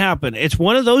what's going to happen. It's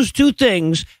one of those two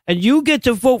things, and you get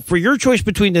to vote for your choice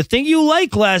between the thing you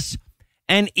like less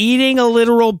and eating a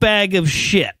literal bag of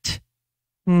shit.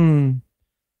 Well,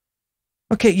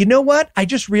 Okay, you know what? I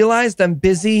just realized I'm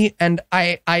busy and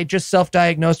I just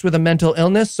self-diagnosed with a mental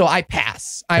illness, so I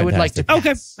pass. I would like to pass.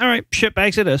 Okay. All right.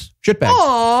 Shitbags it is. Shitbags.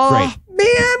 Aw, Great.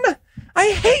 man.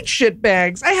 I hate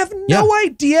shitbags. I have no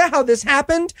idea how this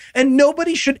happened, and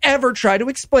nobody should ever try to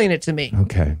explain it to me.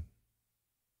 Okay.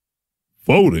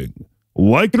 Voting.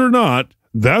 Like it or not,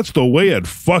 that's the way it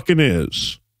fucking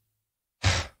is.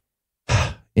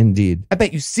 Indeed. I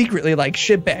bet you secretly like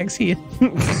shitbags, Heath.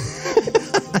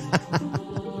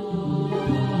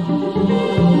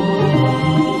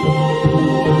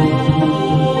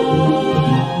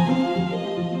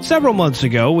 Several months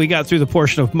ago, we got through the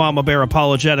portion of Mama Bear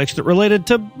apologetics that related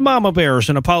to Mama Bears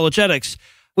and apologetics.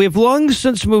 We have long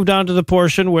since moved on to the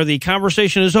portion where the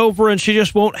conversation is over and she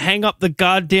just won't hang up the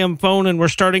goddamn phone, and we're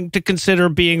starting to consider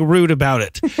being rude about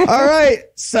it. All right.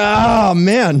 So, oh,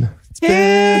 man.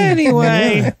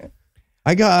 Anyway.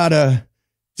 I gotta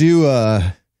do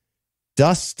a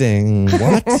dusting.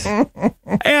 What?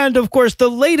 And, of course, the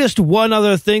latest one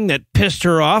other thing that pissed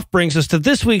her off brings us to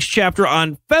this week's chapter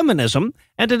on feminism.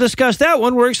 And to discuss that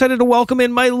one, we're excited to welcome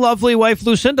in my lovely wife,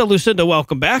 Lucinda. Lucinda,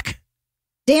 welcome back.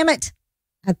 Damn it.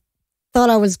 I thought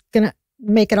I was going to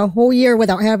make it a whole year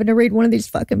without having to read one of these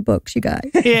fucking books, you guys.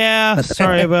 Yeah,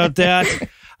 sorry about that.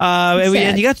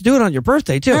 And you got to do it on your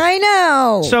birthday, too. I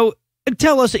know. So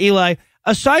tell us, Eli,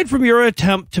 aside from your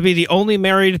attempt to be the only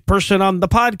married person on the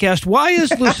podcast, why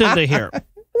is Lucinda here?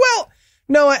 Well,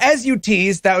 Noah, as you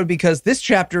teased, that would be because this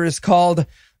chapter is called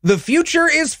The Future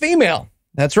is Female.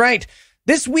 That's right.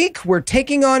 This week, we're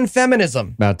taking on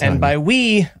feminism. About time. And by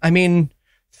we, I mean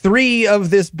 3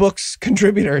 of this book's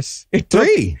contributors.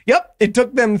 Three? Yep. It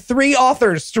took them 3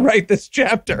 authors to write this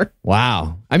chapter.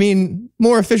 Wow. I mean,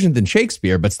 more efficient than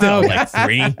Shakespeare, but still, like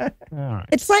 3. All right.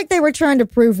 It's like they were trying to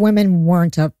prove women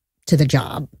weren't up to the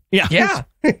job. Yeah. Yeah.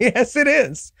 Yes, it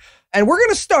is. And we're going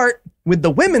to start with the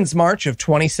Women's March of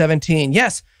 2017.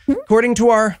 Yes, according to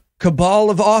our cabal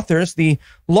of authors, the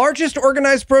largest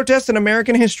organized protest in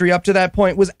American history up to that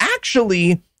point was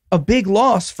actually a big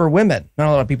loss for women. Not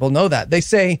a lot of people know that. They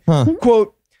say,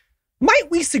 quote, might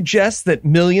we suggest that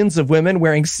millions of women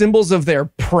wearing symbols of their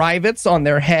privates on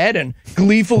their head and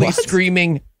gleefully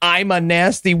screaming, I'm a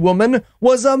nasty woman,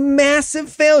 was a massive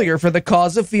failure for the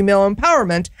cause of female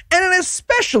empowerment and an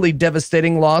especially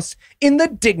devastating loss in the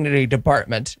dignity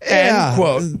department. End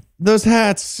quote. Those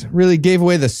hats really gave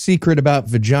away the secret about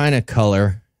vagina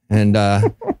color. And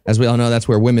as we all know, that's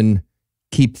where women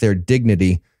keep their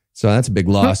dignity. So that's a big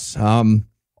loss.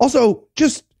 Also,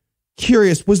 just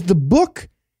curious, was the book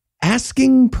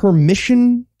asking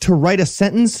permission to write a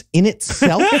sentence in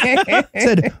itself? It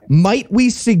said, might we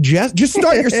suggest? Just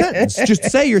start your sentence. Just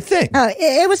say your thing.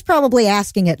 It was probably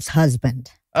asking its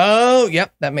husband. Oh,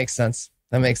 yep. That makes sense.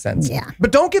 That makes sense. Yeah.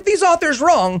 But don't get these authors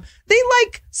wrong. They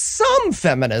like some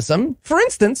feminism. For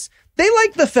instance, they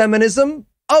like the feminism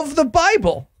of the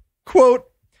Bible. Quote,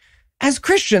 as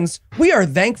Christians, we are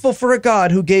thankful for a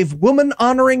God who gave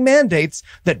woman-honoring mandates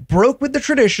that broke with the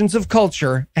traditions of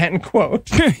culture, end quote.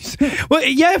 Well,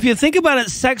 yeah, if you think about it,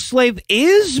 sex slave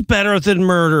is better than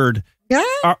murdered. Yeah.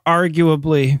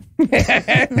 Arguably.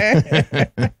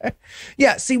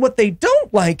 Yeah, see, what they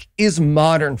don't like is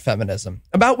modern feminism,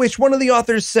 about which one of the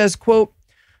authors says, quote,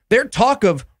 their talk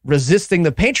of resisting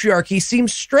the patriarchy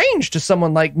seems strange to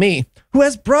someone like me, who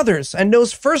has brothers and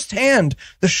knows firsthand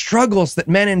the struggles that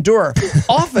men endure,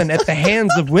 often at the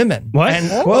hands of women. What?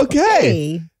 End quote.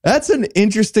 Okay. That's an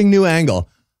interesting new angle.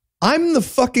 I'm the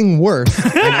fucking worst,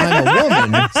 and I'm a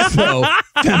woman, so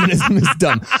feminism is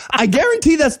dumb. I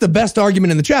guarantee that's the best argument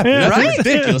in the chapter. That's right? a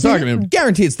ridiculous argument.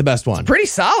 Guarantee it's the best one. Pretty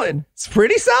solid. It's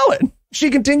pretty solid.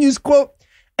 She continues, quote,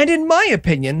 and in my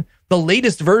opinion, the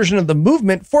latest version of the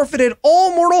movement forfeited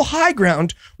all moral high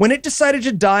ground when it decided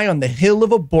to die on the hill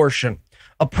of abortion,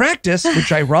 a practice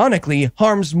which ironically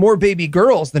harms more baby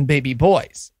girls than baby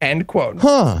boys, end quote.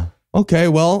 Huh. Okay,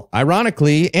 well,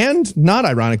 ironically and not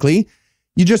ironically,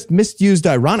 you just misused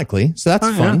ironically, so that's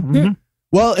fun. Yeah. Mm-hmm.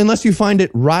 Well, unless you find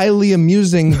it wryly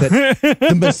amusing that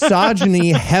the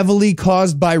misogyny heavily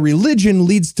caused by religion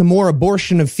leads to more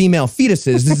abortion of female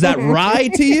fetuses. Is that wry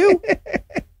to you?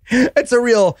 It's a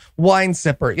real wine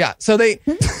sipper. Yeah. So they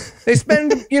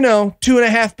spend,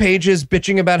 2.5 pages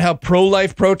bitching about how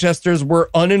pro-life protesters were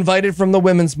uninvited from the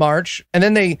Women's March. And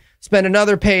then they spend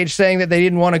another page saying that they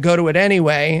didn't want to go to it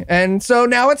anyway. And so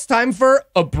now it's time for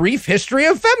a brief history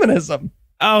of feminism.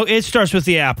 Oh, it starts with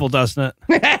the apple, doesn't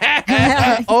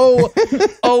it?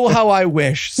 Oh, how I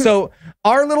wish. So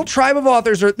our little tribe of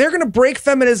authors they're going to break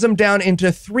feminism down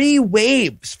into 3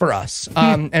 waves for us.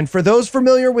 And for those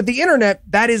familiar with the internet,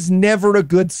 that is never a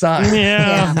good sign.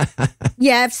 Yeah.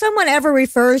 Yeah, if someone ever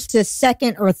refers to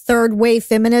second or third wave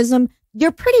feminism,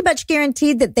 you're pretty much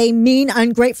guaranteed that they mean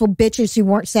ungrateful bitches who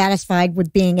weren't satisfied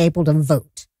with being able to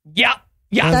vote. Yeah.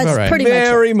 Yeah, That's right. pretty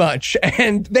very much much.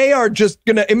 And they are just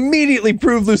going to immediately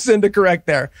prove Lucinda correct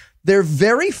there. Their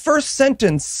very first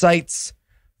sentence cites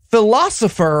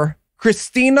philosopher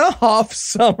Christina Hoff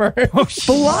Sommers.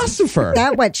 Philosopher.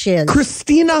 That what she is.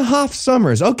 Christina Hoff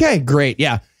Sommers. Okay, great.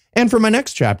 Yeah. And for my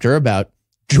next chapter about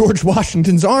George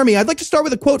Washington's army, I'd like to start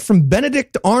with a quote from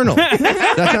Benedict Arnold. Does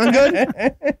that sound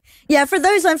good? Yeah, for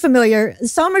those unfamiliar,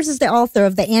 Sommers is the author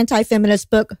of the anti-feminist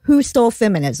book, Who Stole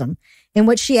Feminism?, in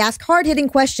which she asks hard-hitting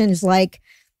questions like,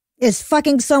 is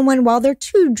fucking someone while they're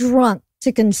too drunk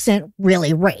to consent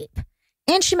really rape?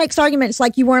 And she makes arguments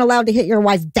like you weren't allowed to hit your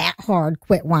wife that hard,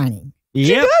 quit whining.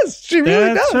 She does. She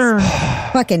really That's does.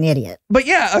 her. Fucking idiot. But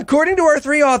yeah, according to our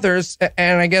three authors,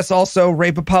 and I guess also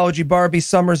Rape Apology Barbie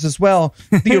Summers as well,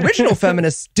 the original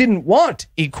feminists didn't want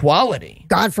equality.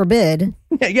 God forbid.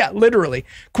 Yeah, literally.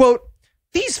 Quote,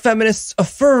 these feminists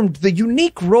affirmed the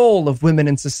unique role of women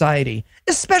in society,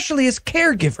 especially as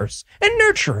caregivers and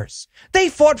nurturers. They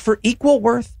fought for equal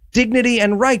worth, dignity,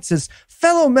 and rights as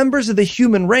fellow members of the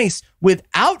human race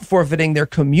without forfeiting their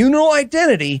communal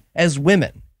identity as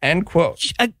women. End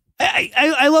quote.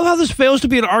 I love how this fails to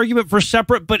be an argument for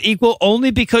separate but equal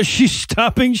only because she's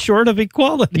stopping short of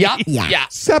equality. Yeah.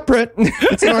 Separate.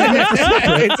 It's an argument for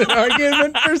separate. It's an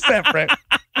argument for separate.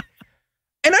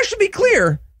 And I should be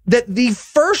clear that the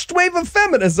first wave of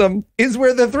feminism is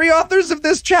where the three authors of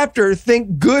this chapter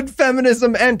think good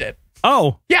feminism ended.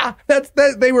 Oh. Yeah, that's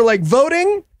that. They were like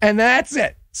voting, and that's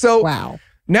it. So Wow.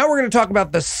 now we're going to talk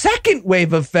about the second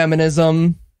wave of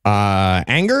feminism.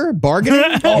 Anger?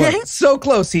 Bargaining? Oh, so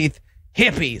close, Heath.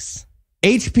 Hippies.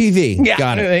 HPV. Yeah.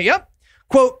 Got it. Yep.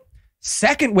 Quote,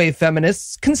 second wave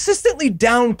feminists consistently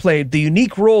downplayed the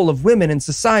unique role of women in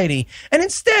society and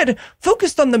instead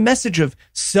focused on the message of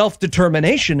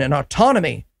self-determination and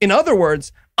autonomy. In other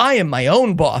words, I am my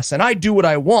own boss and I do what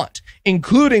I want,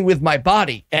 including with my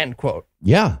body, end quote.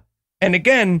 Yeah. And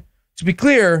again, to be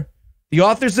clear, the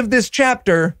authors of this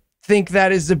chapter think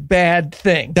that is a bad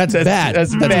thing. That's bad.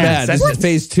 That's bad. This is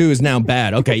phase 2 is now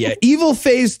bad. Okay, yeah. Evil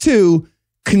phase 2,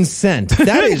 consent.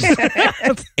 That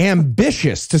is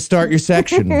ambitious to start your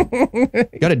section.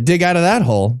 Got to dig out of that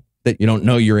hole that you don't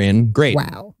know you're in. Great.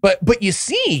 Wow. But you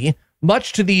see,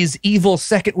 much to these evil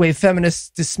second wave feminists'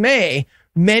 dismay,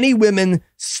 many women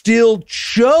still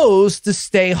chose to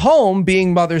stay home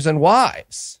being mothers and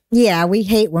wives. Yeah, we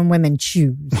hate when women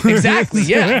choose. Exactly,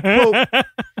 yeah. Quote,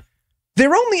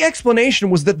 their only explanation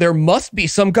was that there must be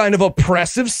some kind of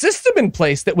oppressive system in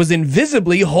place that was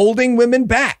invisibly holding women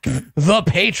back. The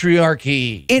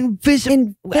patriarchy.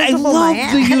 Invisible. I Invisible love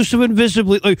man. the use of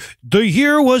invisibly. Like, the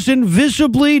year was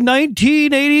invisibly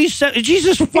 1987.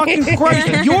 Jesus fucking Christ.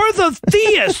 You're the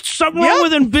theist. Something wrong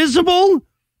with invisible?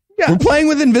 We're playing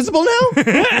with invisible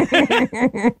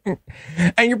now?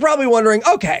 And you're probably wondering,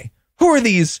 okay, who are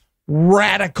these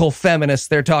radical feminists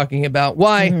they're talking about?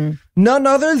 Why, none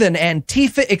other than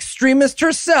Antifa extremist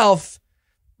herself,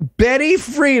 Betty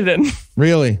Friedan,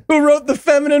 Really? who wrote The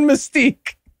Feminine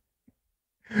Mystique.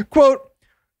 Quote,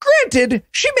 granted,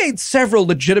 she made several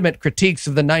legitimate critiques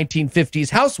of the 1950s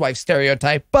housewife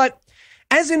stereotype, but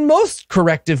as in most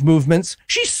corrective movements,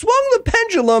 she swung the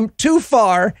pendulum too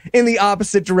far in the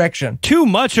opposite direction. Too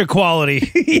much equality.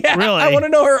 Yeah, Really? I want to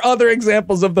know her other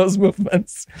examples of those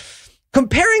movements.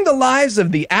 Comparing the lives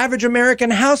of the average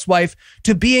American housewife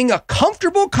to being a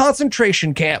comfortable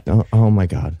concentration camp, Oh my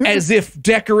God. as if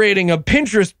decorating a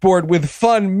Pinterest board with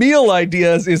fun meal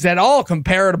ideas is at all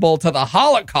comparable to the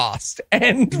Holocaust.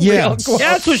 And Yeah. real quote.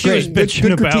 That's what she was Great. bitching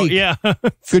Good about. critique. Yeah.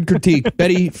 Good critique.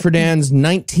 Betty Friedan's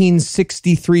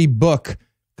 1963 book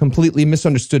completely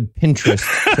misunderstood Pinterest.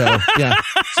 So, yeah,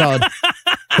 solid.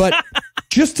 But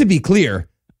just to be clear,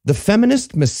 the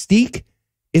feminist mystique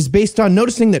is based on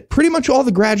noticing that pretty much all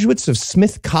the graduates of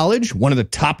Smith College, one of the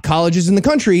top colleges in the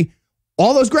country,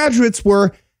 all those graduates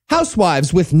were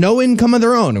housewives with no income of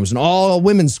their own. It was an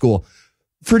all-women's school.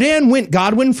 Friedan went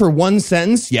Godwin for one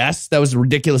sentence. Yes, that was a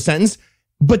ridiculous sentence.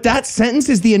 But that sentence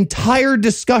is the entire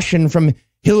discussion from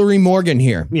Hillary Morgan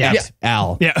here. Yes.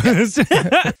 Al. Yeah.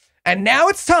 And now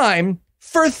it's time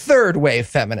for third wave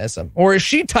feminism, or as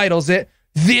she titles it,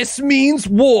 This Means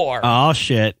War. Oh,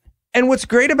 shit. And what's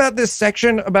great about this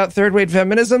section about third wave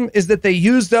feminism is that they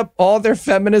used up all their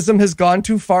feminism has gone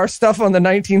too far stuff on the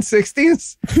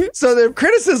 1960s. So their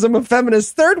criticism of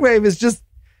feminist third wave is just,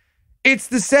 it's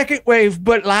the second wave,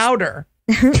 but louder.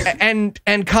 and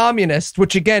communist,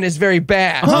 which again is very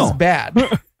bad. Oh. It's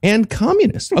bad. And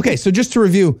communist. Okay, so just to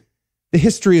review, the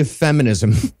history of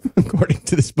feminism, according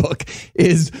to this book,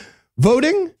 is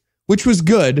voting, which was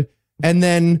good, and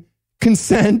then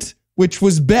consent, which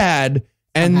was bad,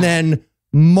 and then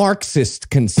Marxist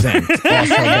consent. Also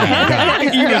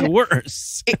bad. Even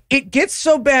worse. It gets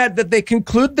so bad that they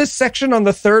conclude this section on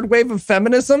the third wave of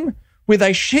feminism with,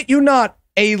 I shit you not,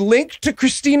 a link to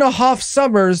Christina Hoff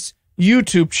Summers'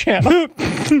 YouTube channel.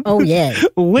 Oh, yeah.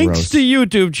 Links Gross. to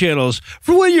YouTube channels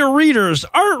for when your readers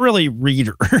aren't really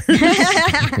readers.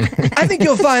 I think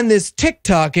you'll find this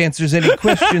TikTok answers any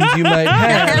questions you might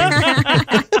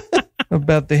have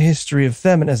about the history of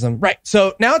feminism. Right.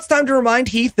 So now it's time to remind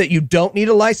Heath that you don't need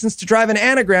a license to drive an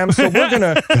anagram. So we're going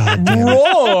to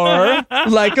roar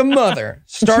like a mother.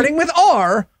 Starting with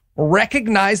R,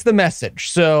 recognize the message.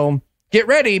 So get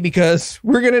ready, because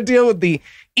we're going to deal with the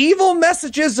evil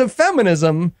messages of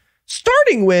feminism,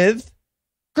 starting with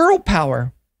girl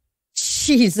power.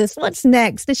 Jesus, what's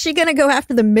next? Is she going to go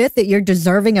after the myth that you're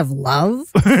deserving of love?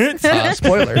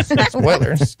 Spoilers.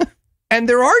 Spoilers. And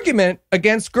their argument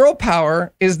against girl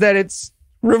power is that it's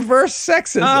reverse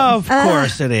sexism. Of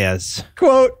course it is.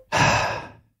 Quote,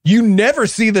 you never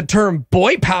see the term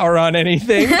boy power on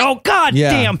anything. Oh, God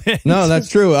damn it. No, that's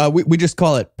true. We just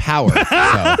call it power. So.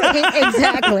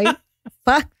 Exactly.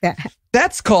 Fuck that.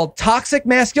 That's called toxic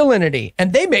masculinity,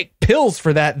 and they make pills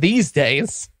for that these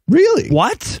days. Really?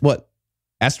 What? What?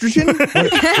 Estrogen? What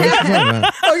is she talking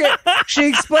about? Okay, she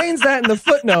explains that in the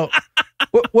footnote.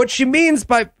 What she means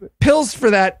by pills for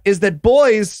that is that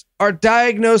boys are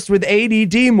diagnosed with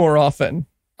ADD more often.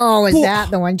 Oh, is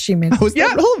that the one she meant? How is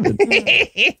that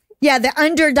relevant? Yeah, the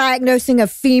underdiagnosing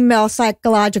of female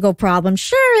psychological problems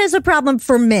sure is a problem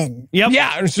for men. Yep.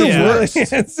 Yeah, it's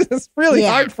really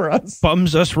Yeah. hard for us.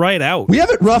 Bums us right out. We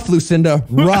have it rough, Lucinda.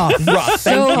 Rough.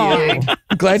 So hard.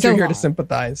 I'm glad you're So here to hard.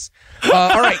 sympathize.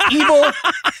 All right, evil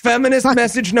feminist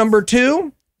message number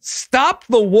 2, stop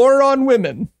the war on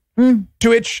women. To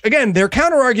which, again, their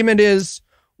counter argument is,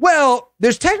 well,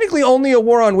 there's technically only a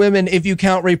war on women if you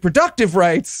count reproductive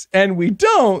rights, and we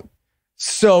don't.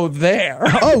 So there.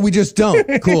 Oh, we just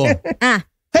don't. Cool. Ah.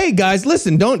 Hey guys,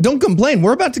 listen, don't complain.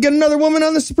 We're about to get another woman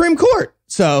on the Supreme Court.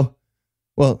 So,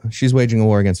 well, she's waging a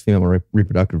war against female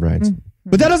reproductive rights.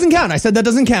 But that doesn't count. I said that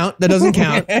doesn't count. That doesn't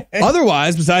count.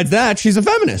 Otherwise, besides that, she's a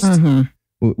feminist.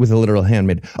 With a literal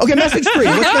handmaid. Okay, message 3.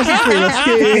 What's message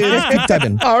 3? Let's keep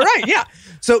typing. All right, yeah.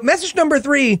 So message number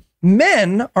 3,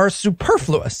 men are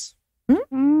superfluous.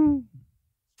 True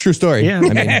story. Yeah.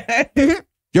 I mean,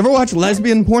 you ever watch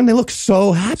lesbian porn? They look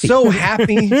so happy. So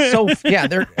happy. Yeah,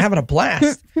 they're having a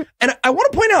blast. And I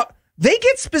want to point out, they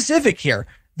get specific here.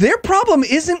 Their problem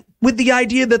isn't with the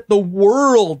idea that the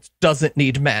world doesn't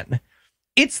need men.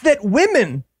 It's that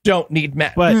women don't need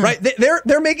men, right?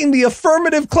 They're making the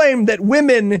affirmative claim that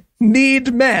women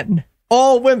need men.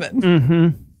 All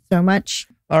women. So much.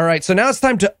 All right, so now it's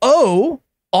time to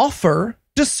offer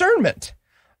discernment.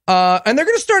 And they're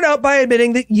going to start out by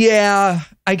admitting that, yeah,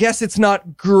 I guess it's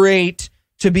not great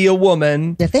to be a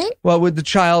woman. You think? Well, with the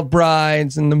child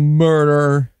brides and the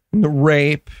murder and the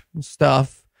rape and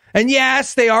stuff. And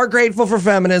yes, they are grateful for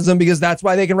feminism because that's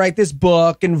why they can write this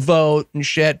book and vote and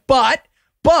shit. But,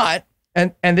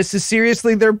 and this is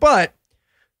seriously their but,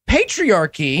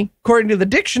 patriarchy, according to the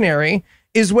dictionary,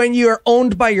 is when you are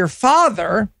owned by your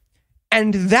father,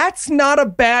 and that's not a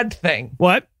bad thing.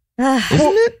 What? Isn't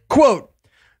it? Quote,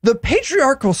 the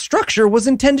patriarchal structure was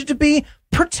intended to be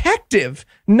protective,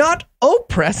 not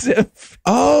oppressive.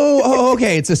 Oh,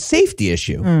 okay. It's a safety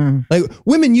issue. Like,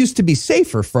 women used to be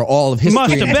safer for all of history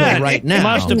Must have until been. right now.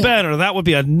 Must have been, or that would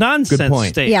be a nonsense Good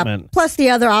point. Yeah. statement. Plus, the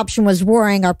other option was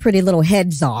worrying our pretty little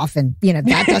heads off. And,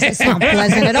 that doesn't sound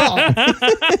pleasant at all.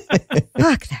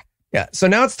 Fuck that. Yeah, so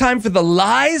now it's time for the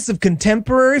lies of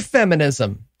contemporary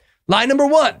feminism. Lie number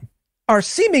 1. Our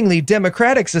seemingly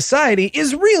democratic society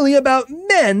is really about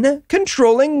men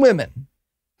controlling women.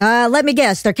 Let me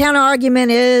guess. Their counter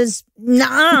argument is,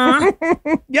 nah.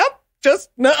 Yep, just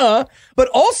nuh-uh. But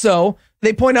also,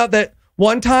 they point out that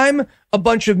one time, a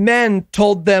bunch of men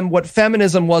told them what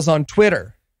feminism was on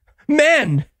Twitter.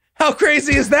 Men! How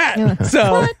crazy is that?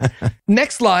 So,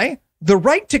 next lie. The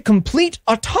right to complete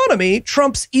autonomy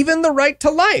trumps even the right to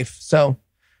life. So,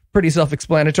 pretty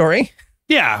self-explanatory.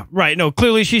 Yeah, right. No,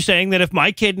 clearly she's saying that if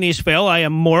my kidneys fail, I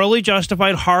am morally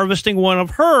justified harvesting one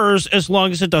of hers as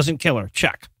long as it doesn't kill her.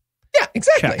 Check. Yeah,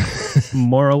 exactly. Check.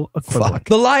 Moral equivalent.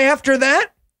 The lie after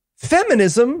that,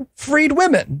 feminism freed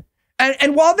women.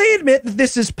 And while they admit that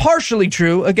this is partially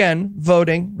true, again,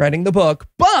 voting, writing the book,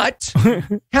 but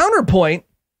counterpoint,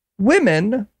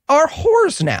 women are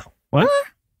whores now. What?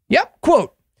 Yep,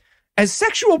 quote, as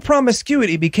sexual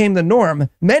promiscuity became the norm,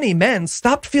 many men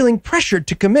stopped feeling pressured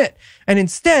to commit and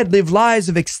instead lived lives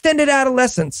of extended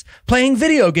adolescence, playing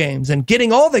video games and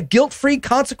getting all the guilt-free,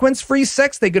 consequence-free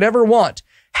sex they could ever want.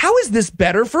 How is this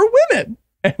better for women?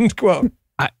 End quote.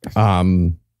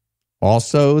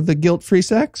 Also the guilt-free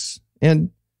sex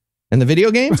and the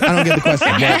video games? I don't get the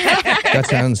question. That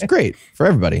sounds great for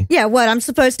everybody. Yeah, what? I'm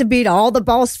supposed to beat all the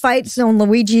boss fights on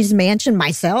Luigi's Mansion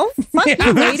myself? Fuck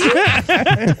you, lady.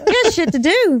 Got shit to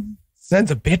do.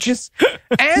 Sons of bitches.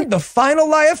 And the final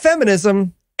lie of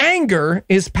feminism, anger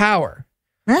is power.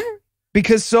 Huh?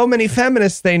 Because so many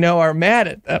feminists they know are mad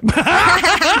at them.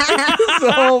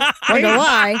 So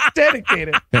why?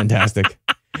 Dedicated. Fantastic.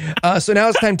 So now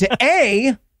it's time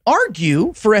to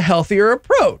argue for a healthier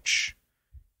approach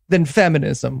than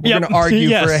feminism. We're going to argue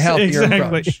for a healthier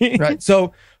approach. Right.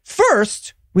 So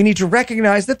first, we need to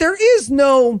recognize that there is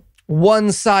no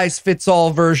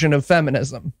one-size-fits-all version of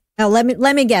feminism. Now, let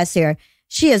me guess here.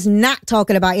 She is not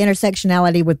talking about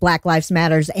intersectionality with Black Lives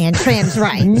Matters and trans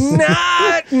rights.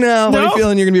 No. What are you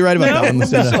feeling you're going to be right about that one,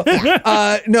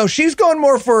 Lucinda? No, she's going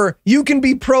more for you can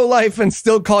be pro-life and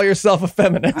still call yourself a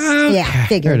feminist. Yeah,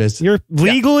 figure. There it is. You're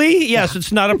legally? Yes,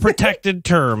 it's not a protected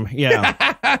term.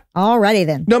 Yeah. Alrighty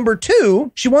then. Number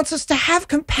 2, she wants us to have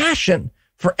compassion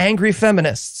for angry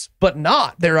feminists, but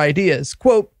not their ideas.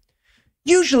 Quote,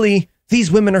 usually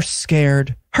these women are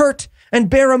scared, hurt, and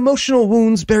bear emotional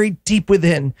wounds buried deep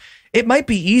within. It might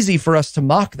be easy for us to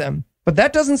mock them, but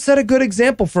that doesn't set a good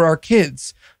example for our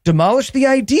kids. Demolish the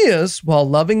ideas while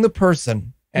loving the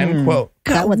person. End quote.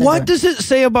 God, what does it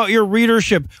say about your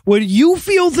readership when you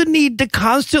feel the need to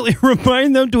constantly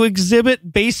remind them to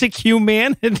exhibit basic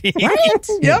humanity? Right?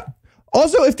 Yep.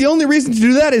 Also, if the only reason to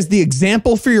do that is the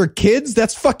example for your kids,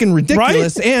 that's fucking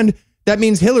ridiculous. Right? And that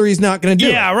means Hillary's not going to do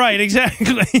it. Yeah, right,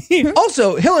 exactly.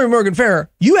 Also, Hillary Morgan Fehrer,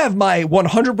 you have my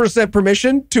 100%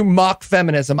 permission to mock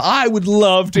feminism. I would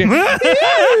love to.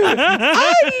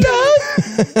 I love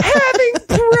having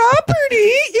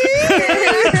property.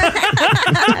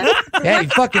 Yeah, you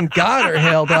fucking got her,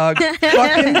 hell dog.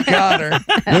 Fucking got her.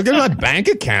 Look at my bank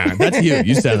account. That's you.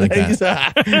 You sound like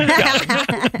that.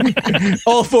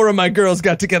 All 4 of my girls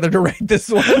got together to write this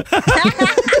one.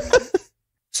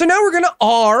 So now we're going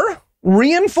to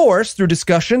reinforce through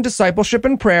discussion, discipleship,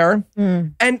 and prayer.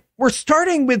 And we're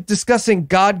starting with discussing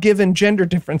God-given gender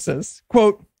differences.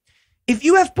 Quote, if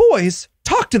you have boys,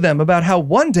 talk to them about how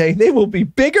one day they will be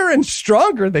bigger and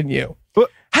stronger than you.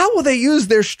 How will they use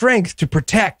their strength to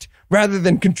protect rather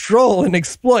than control and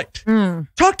exploit?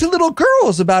 Talk to little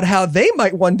girls about how they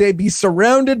might one day be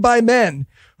surrounded by men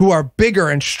who are bigger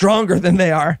and stronger than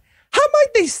they are. How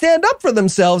might they stand up for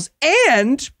themselves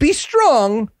and be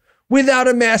strong without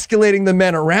emasculating the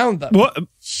men around them? What?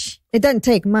 It doesn't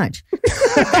take much. Be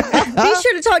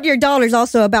sure to talk to your daughters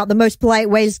also about the most polite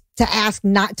ways to ask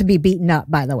not to be beaten up,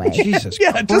 by the way. Jesus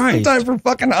Yeah, Christ. just in time for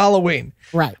fucking Halloween.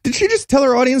 Right. Did she just tell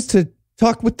her audience to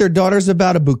talk with their daughters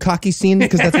about a bukkake scene?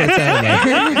 Because that's what it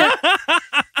sounded like.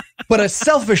 But a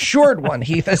self-assured one,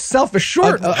 Heath. A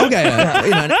self-assured one. Okay,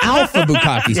 an alpha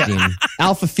bukkake scene.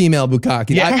 Alpha female bukkake.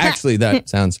 Yeah. Actually, that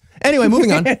sounds... Anyway,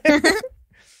 moving on.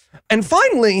 And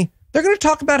finally, they're going to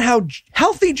talk about how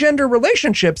healthy gender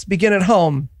relationships begin at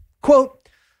home. Quote,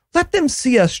 let them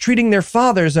see us treating their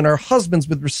fathers and our husbands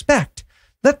with respect.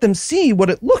 Let them see what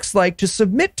it looks like to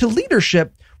submit to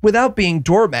leadership without being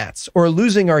doormats or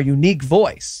losing our unique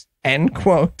voice. End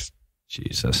quote.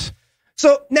 Jesus.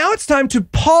 So now it's time to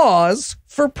pause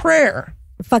for prayer.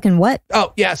 Fucking what?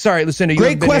 Oh, yeah. Sorry, Lucinda.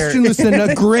 Great question,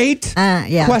 Lucinda. Great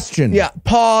yeah. question. Yeah.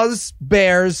 Pause,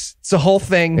 bears. It's a whole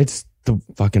thing. It's the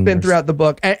fucking been worst. throughout the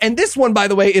book. And this one, by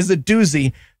the way, is a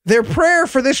doozy. Their prayer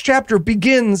for this chapter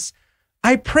begins,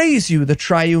 I praise you, the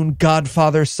triune God,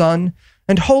 Father, Son,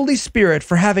 and Holy Spirit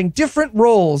for having different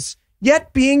roles,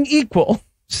 yet being equal.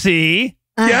 See?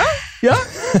 Yeah? Yeah?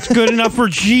 It's good enough for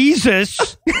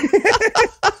Jesus.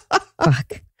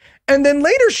 Fuck. And then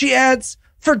later she adds,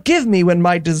 forgive me when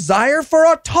my desire for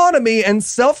autonomy and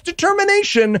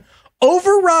self-determination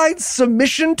overrides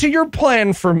submission to your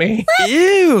plan for me.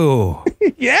 Ew.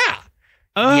 Yeah.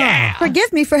 Yeah.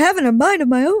 Forgive me for having a mind of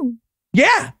my own.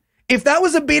 Yeah. If that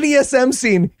was a BDSM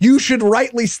scene, you should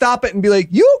rightly stop it and be like,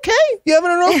 you okay? You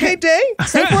having an okay day?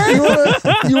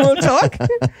 You want to talk?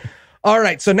 All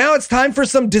right. So now it's time for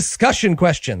some discussion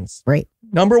questions. Right.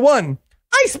 Number 1,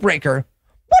 icebreaker.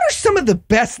 What are some of the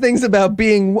best things about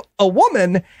being a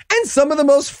woman and some of the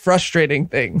most frustrating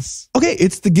things? Okay,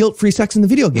 it's the guilt-free sex in the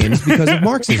video games because of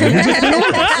Marxism.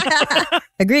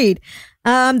 Agreed.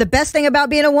 The best thing about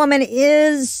being a woman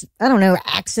is, I don't know,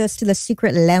 access to the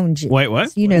secret lounges. Wait,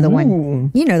 what? You know the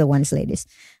one. You know the ones, ladies.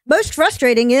 Most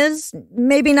frustrating is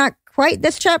maybe not quite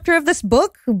this chapter of this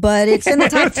book, but it's in the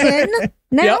top 10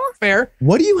 now. Yep, fair.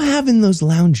 What do you have in those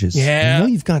lounges? Yeah. I know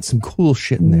you've got some cool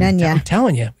shit in there. None, yeah. I'm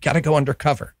telling you, got to go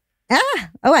undercover. Oh,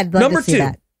 I'd love Number to see 2,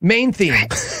 that. Main theme.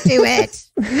 Do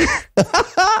it.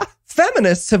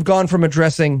 Feminists have gone from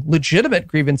addressing legitimate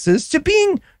grievances to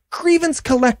being grievance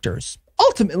collectors.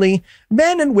 Ultimately,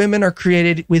 men and women are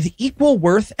created with equal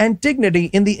worth and dignity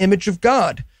in the image of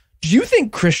God. Do you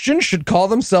think Christians should call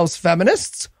themselves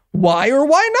feminists? Why or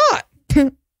why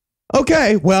not?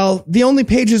 Okay, well, the only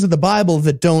pages of the Bible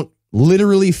that don't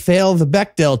literally fail the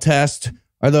Bechdel test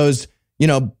are those,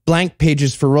 blank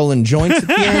pages for rolling joints at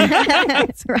the end.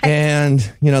 That's right. And,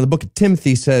 the book of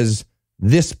Timothy says,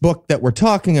 this book that we're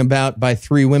talking about by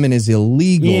 3 women is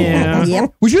illegal. Yeah.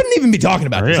 Yep. We shouldn't even be talking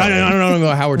about this. Really? I don't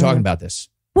know how we're talking about this.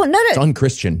 Well, It's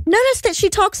unchristian. notice that she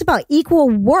talks about equal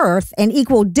worth and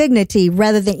equal dignity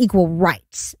rather than equal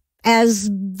rights. As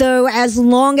though as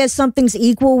long as something's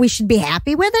equal, we should be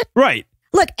happy with it. Right.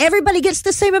 Look, everybody gets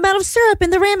the same amount of syrup in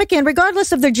the ramekin,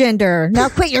 regardless of their gender. Now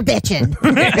quit your bitching.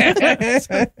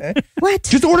 What?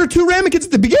 Just order 2 ramekins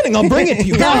at the beginning. I'll bring it to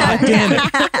you. God damn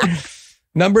it.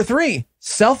 Number 3,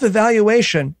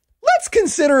 self-evaluation. Let's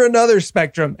consider another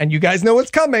spectrum, and you guys know what's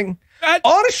coming.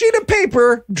 On a sheet of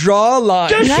paper, draw a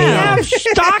line. Does she have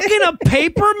stock in a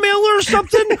paper mill or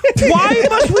something? Why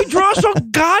must we draw so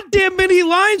goddamn many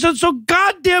lines on so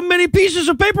goddamn many pieces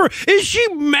of paper? Is she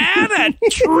mad at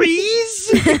trees?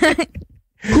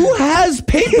 Who has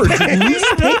paper?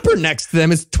 Loose paper next to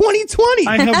them. It's 2020.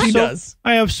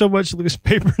 I have so much loose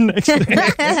paper next to me.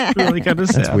 It's really kind of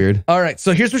sad. That's weird. All right,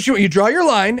 so here's what you draw your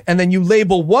line, and then you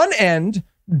label one end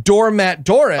Doormat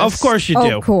Doris. Of course you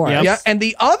do. Of course. Yep. Yeah, and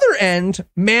the other end,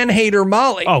 Man-Hater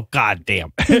Molly. Oh,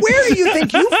 goddamn. Where do you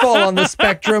think you fall on the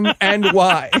spectrum, and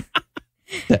why?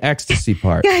 The ecstasy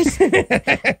part. Guys,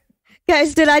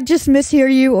 did I just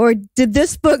mishear you, or did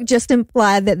this book just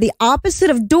imply that the opposite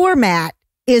of doormat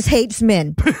is hates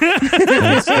men?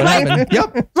 That's what happened.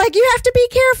 Yep. Like, you have to be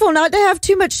careful not to have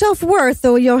too much self-worth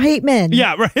or you'll hate men.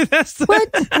 Yeah, right. That's the,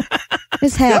 What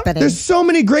is happening? There's so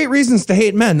many great reasons to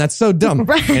hate men. That's so dumb.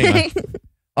 Right. Anyway.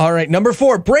 All right, number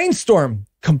 4, brainstorm.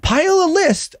 Compile a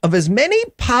list of as many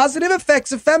positive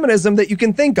effects of feminism that you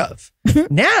can think of.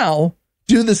 Now,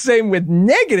 do the same with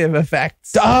negative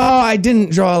effects. Oh, I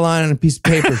didn't draw a line on a piece of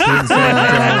paper. She didn't say I draw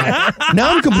a line.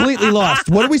 Now I'm completely lost.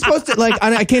 What are we supposed to,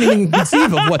 I can't even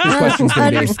conceive of what this question's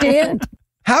going to be. Understand?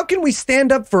 How can we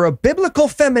stand up for a biblical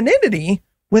femininity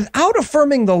without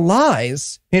affirming the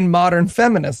lies in modern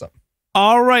feminism?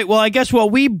 all right. Well, I guess while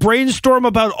we brainstorm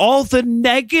about all the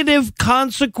negative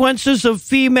consequences of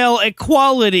female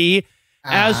equality,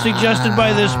 as suggested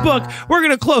by this book, we're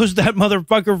going to close that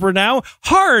motherfucker for now.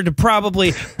 Hard,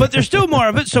 probably, but there's still more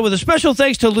of it. So with a special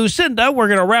thanks to Lucinda, we're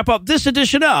going to wrap up this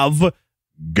edition of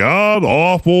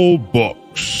God-Awful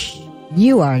Books.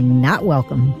 You are not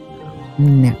welcome.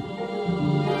 No.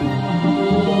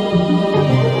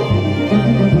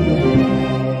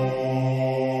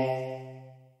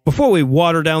 Before we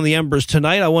water down the embers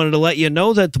tonight, I wanted to let you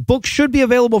know that the book should be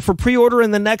available for pre-order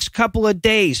in the next couple of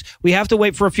days. We have to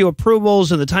wait for a few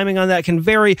approvals, and the timing on that can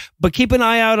vary, but keep an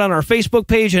eye out on our Facebook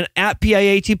page and at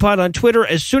PIATPod on Twitter.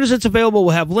 As soon as it's available,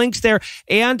 we'll have links there.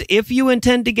 And if you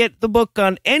intend to get the book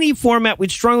on any format,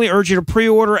 we'd strongly urge you to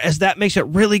pre-order, as that makes it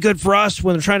really good for us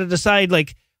when we're trying to decide,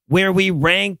 like, where we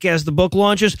rank as the book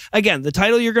launches. Again, the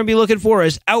title you're going to be looking for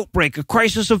is Outbreak, A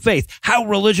Crisis of Faith, How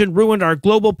Religion Ruined Our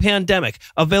Global Pandemic.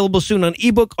 Available soon on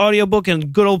ebook, audiobook,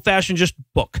 and good old-fashioned just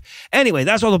book. Anyway,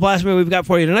 that's all the blasphemy we've got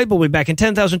for you tonight, but we'll be back in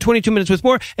 10,022 minutes with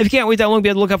more. If you can't wait that long, be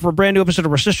on the lookout for a brand new episode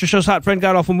of our sister show's Hot Friend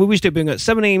God Awful Movies, debuting at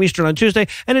 7 a.m. Eastern on Tuesday,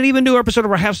 and an even newer episode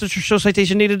of our half-sister show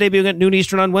Citation Needed, debuting at noon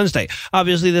Eastern on Wednesday.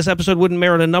 Obviously, this episode wouldn't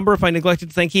merit a number if I neglected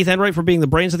to thank Keith Enright for being the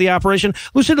brains of the operation,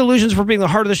 Lucinda Lugeons for being the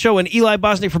heart of the show, and Eli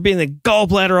Bosnick for being the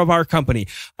gallbladder of our company.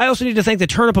 I also need to thank the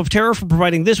Turnip of Terror for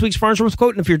providing this week's Farnsworth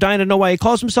quote, and if you're dying to know why he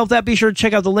calls himself that, be sure to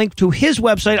check out the link to his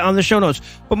website on the show notes.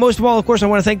 But most of all, of course, I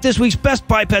want to thank this week's best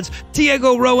bipeds: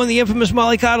 Diego Rowan, the infamous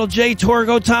Molly Cottle, Jay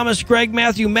Torgo, Thomas, Greg,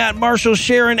 Matthew, Matt, Marshall,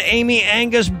 Sharon, Amy,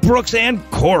 Angus, Brooks, and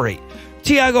Corey.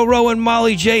 Tiago, Rowan,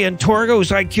 Molly, Jay, and Torgo, whose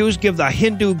IQs give the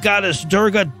Hindu goddess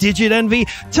Durga digit envy.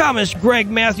 Thomas, Greg,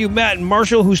 Matthew, Matt, and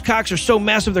Marshall, whose cocks are so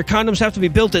massive their condoms have to be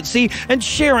built at sea. And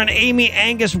Sharon, Amy,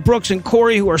 Angus, Brooks, and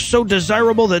Corey, who are so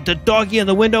desirable that the doggy in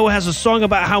the window has a song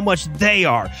about how much they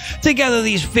are. Together,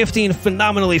 these 15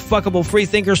 phenomenally fuckable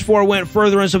freethinkers forewent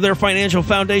furtherance of their financial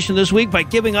foundation this week by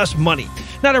giving us money.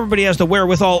 Not everybody has the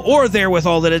wherewithal or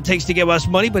therewithal that it takes to give us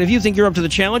money, but if you think you're up to the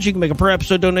challenge, you can make a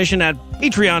per-episode donation at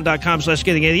patreon.com/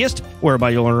 patreon.com/Scathing Atheist, whereby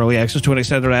you'll earn early access to an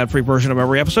extended ad-free version of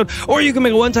every episode, or you can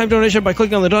make a one-time donation by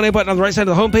clicking on the donate button on the right side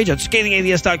of the homepage at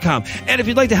scathingatheist.com. And if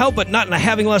you'd like to help, but not in a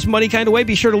having less money kind of way,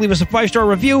 be sure to leave us a 5-star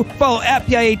review, follow at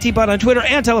PIATBot on Twitter,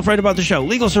 and tell a friend about the show.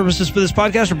 Legal services for this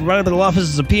podcast are provided by the law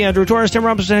offices of P. Andrew Torres. Tim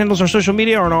Robinson handles our social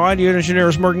media, and our audio engineer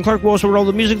is Morgan Clark. We also wrote all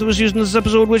the music that was used in this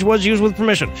episode, which was used with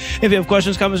permission. If you have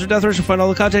questions, comments, or death threats, you'll find all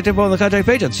the contact info on the contact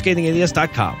page at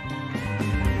scathingatheist.com.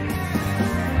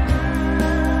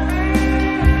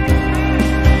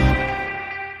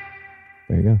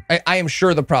 There you go. I am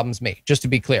sure the problem's me, just to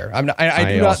be clear. I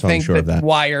do not think sure that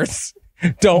wires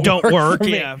don't work for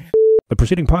me. Yeah. The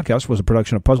preceding podcast was a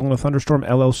production of Puzzle and a Thunderstorm,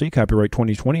 LLC, copyright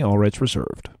 2020, all rights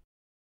reserved.